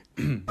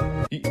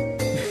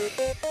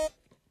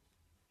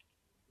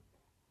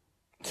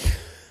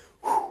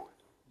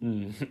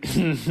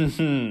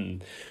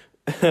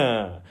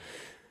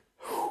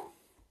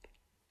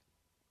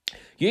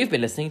 You've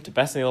been listening to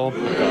Best in the Old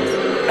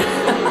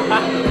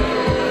Podcast.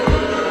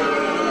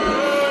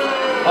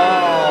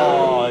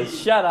 Oh,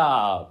 shut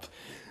up.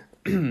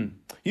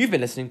 You've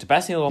been listening to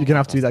Best in the Old Podcast. You're gonna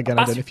have to do that again.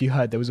 I Best- don't know if you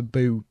heard. There was a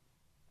boo.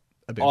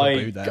 A bit of a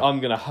boo there. I'm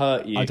gonna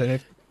hurt you. I don't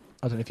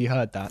know if you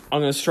heard that.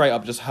 I'm gonna straight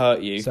up just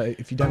hurt you. So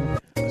if you don't,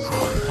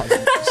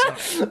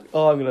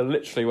 Oh, I'm gonna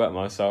literally wet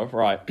myself.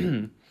 Right.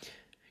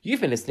 You've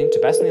been listening to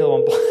Best in the Other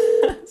One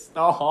podcast.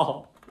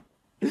 Stop.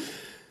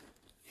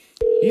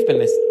 You've been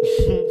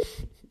listening.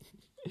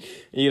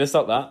 Are you gonna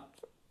stop that?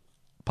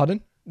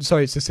 pardon?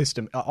 Sorry, it's the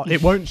system.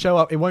 It won't show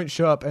up. It won't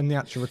show up in the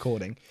actual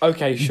recording.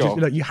 Okay, You sure. just,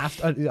 look, you have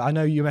to. I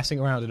know you're messing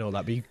around and all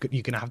that, but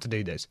you're gonna have to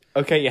do this.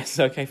 Okay, yes,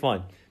 okay,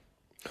 in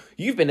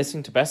You've been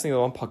listening to Best in the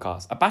Other One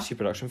podcast, a Battery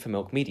production for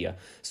Milk Media,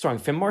 starring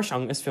Finn Morris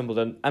Young as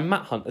Fimbledon and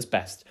Matt Hunt as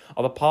Best.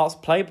 Other parts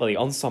played by the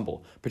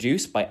ensemble,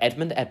 produced by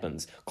Edmund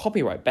Edmonds.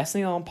 Copyright Best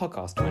in the Other One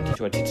podcast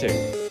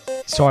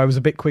 2022. Sorry, I was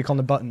a bit quick on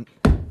the button.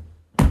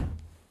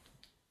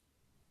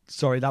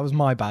 Sorry, that was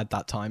my bad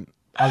that time.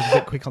 I was a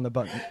bit quick on the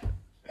button.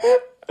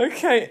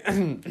 Okay,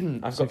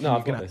 I've So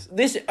got gonna- this.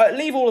 This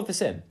leave all of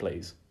this in,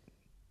 please.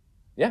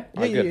 Yeah,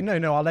 Yeah, Alright, good.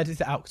 no, I'll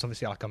edit it out because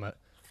obviously, like, I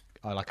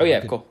like. Oh I'm yeah,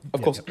 good- cool. Of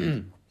yeah, course. Yeah,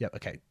 yeah,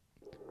 okay.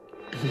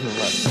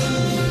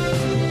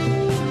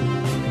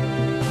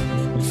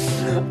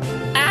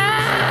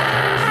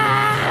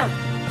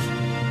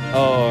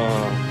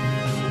 Oh.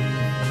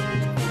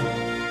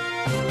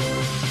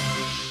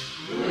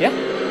 Yeah.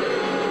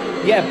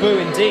 Yeah, boo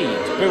indeed.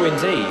 Boo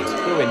indeed.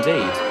 Boo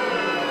indeed.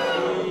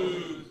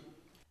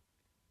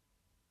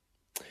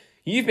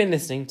 You've been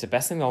listening to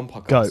Best in the On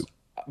podcast.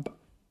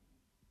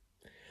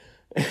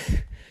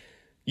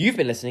 You've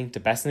been listening to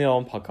Best in the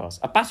On podcast,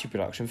 a Battery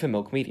production for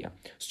Milk Media,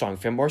 starring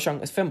Finn Morris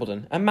Young as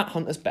Fimbledon and Matt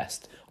Hunt as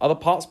Best. Other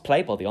parts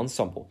played by the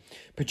ensemble.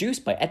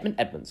 Produced by Edmund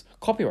Edmonds.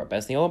 Copyright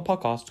Best in the On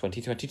podcast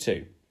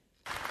 2022.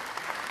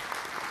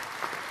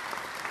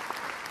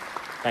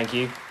 Thank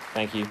you.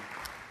 Thank you.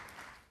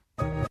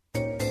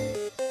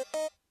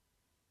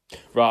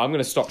 Right, I'm going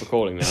to stop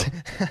recording now.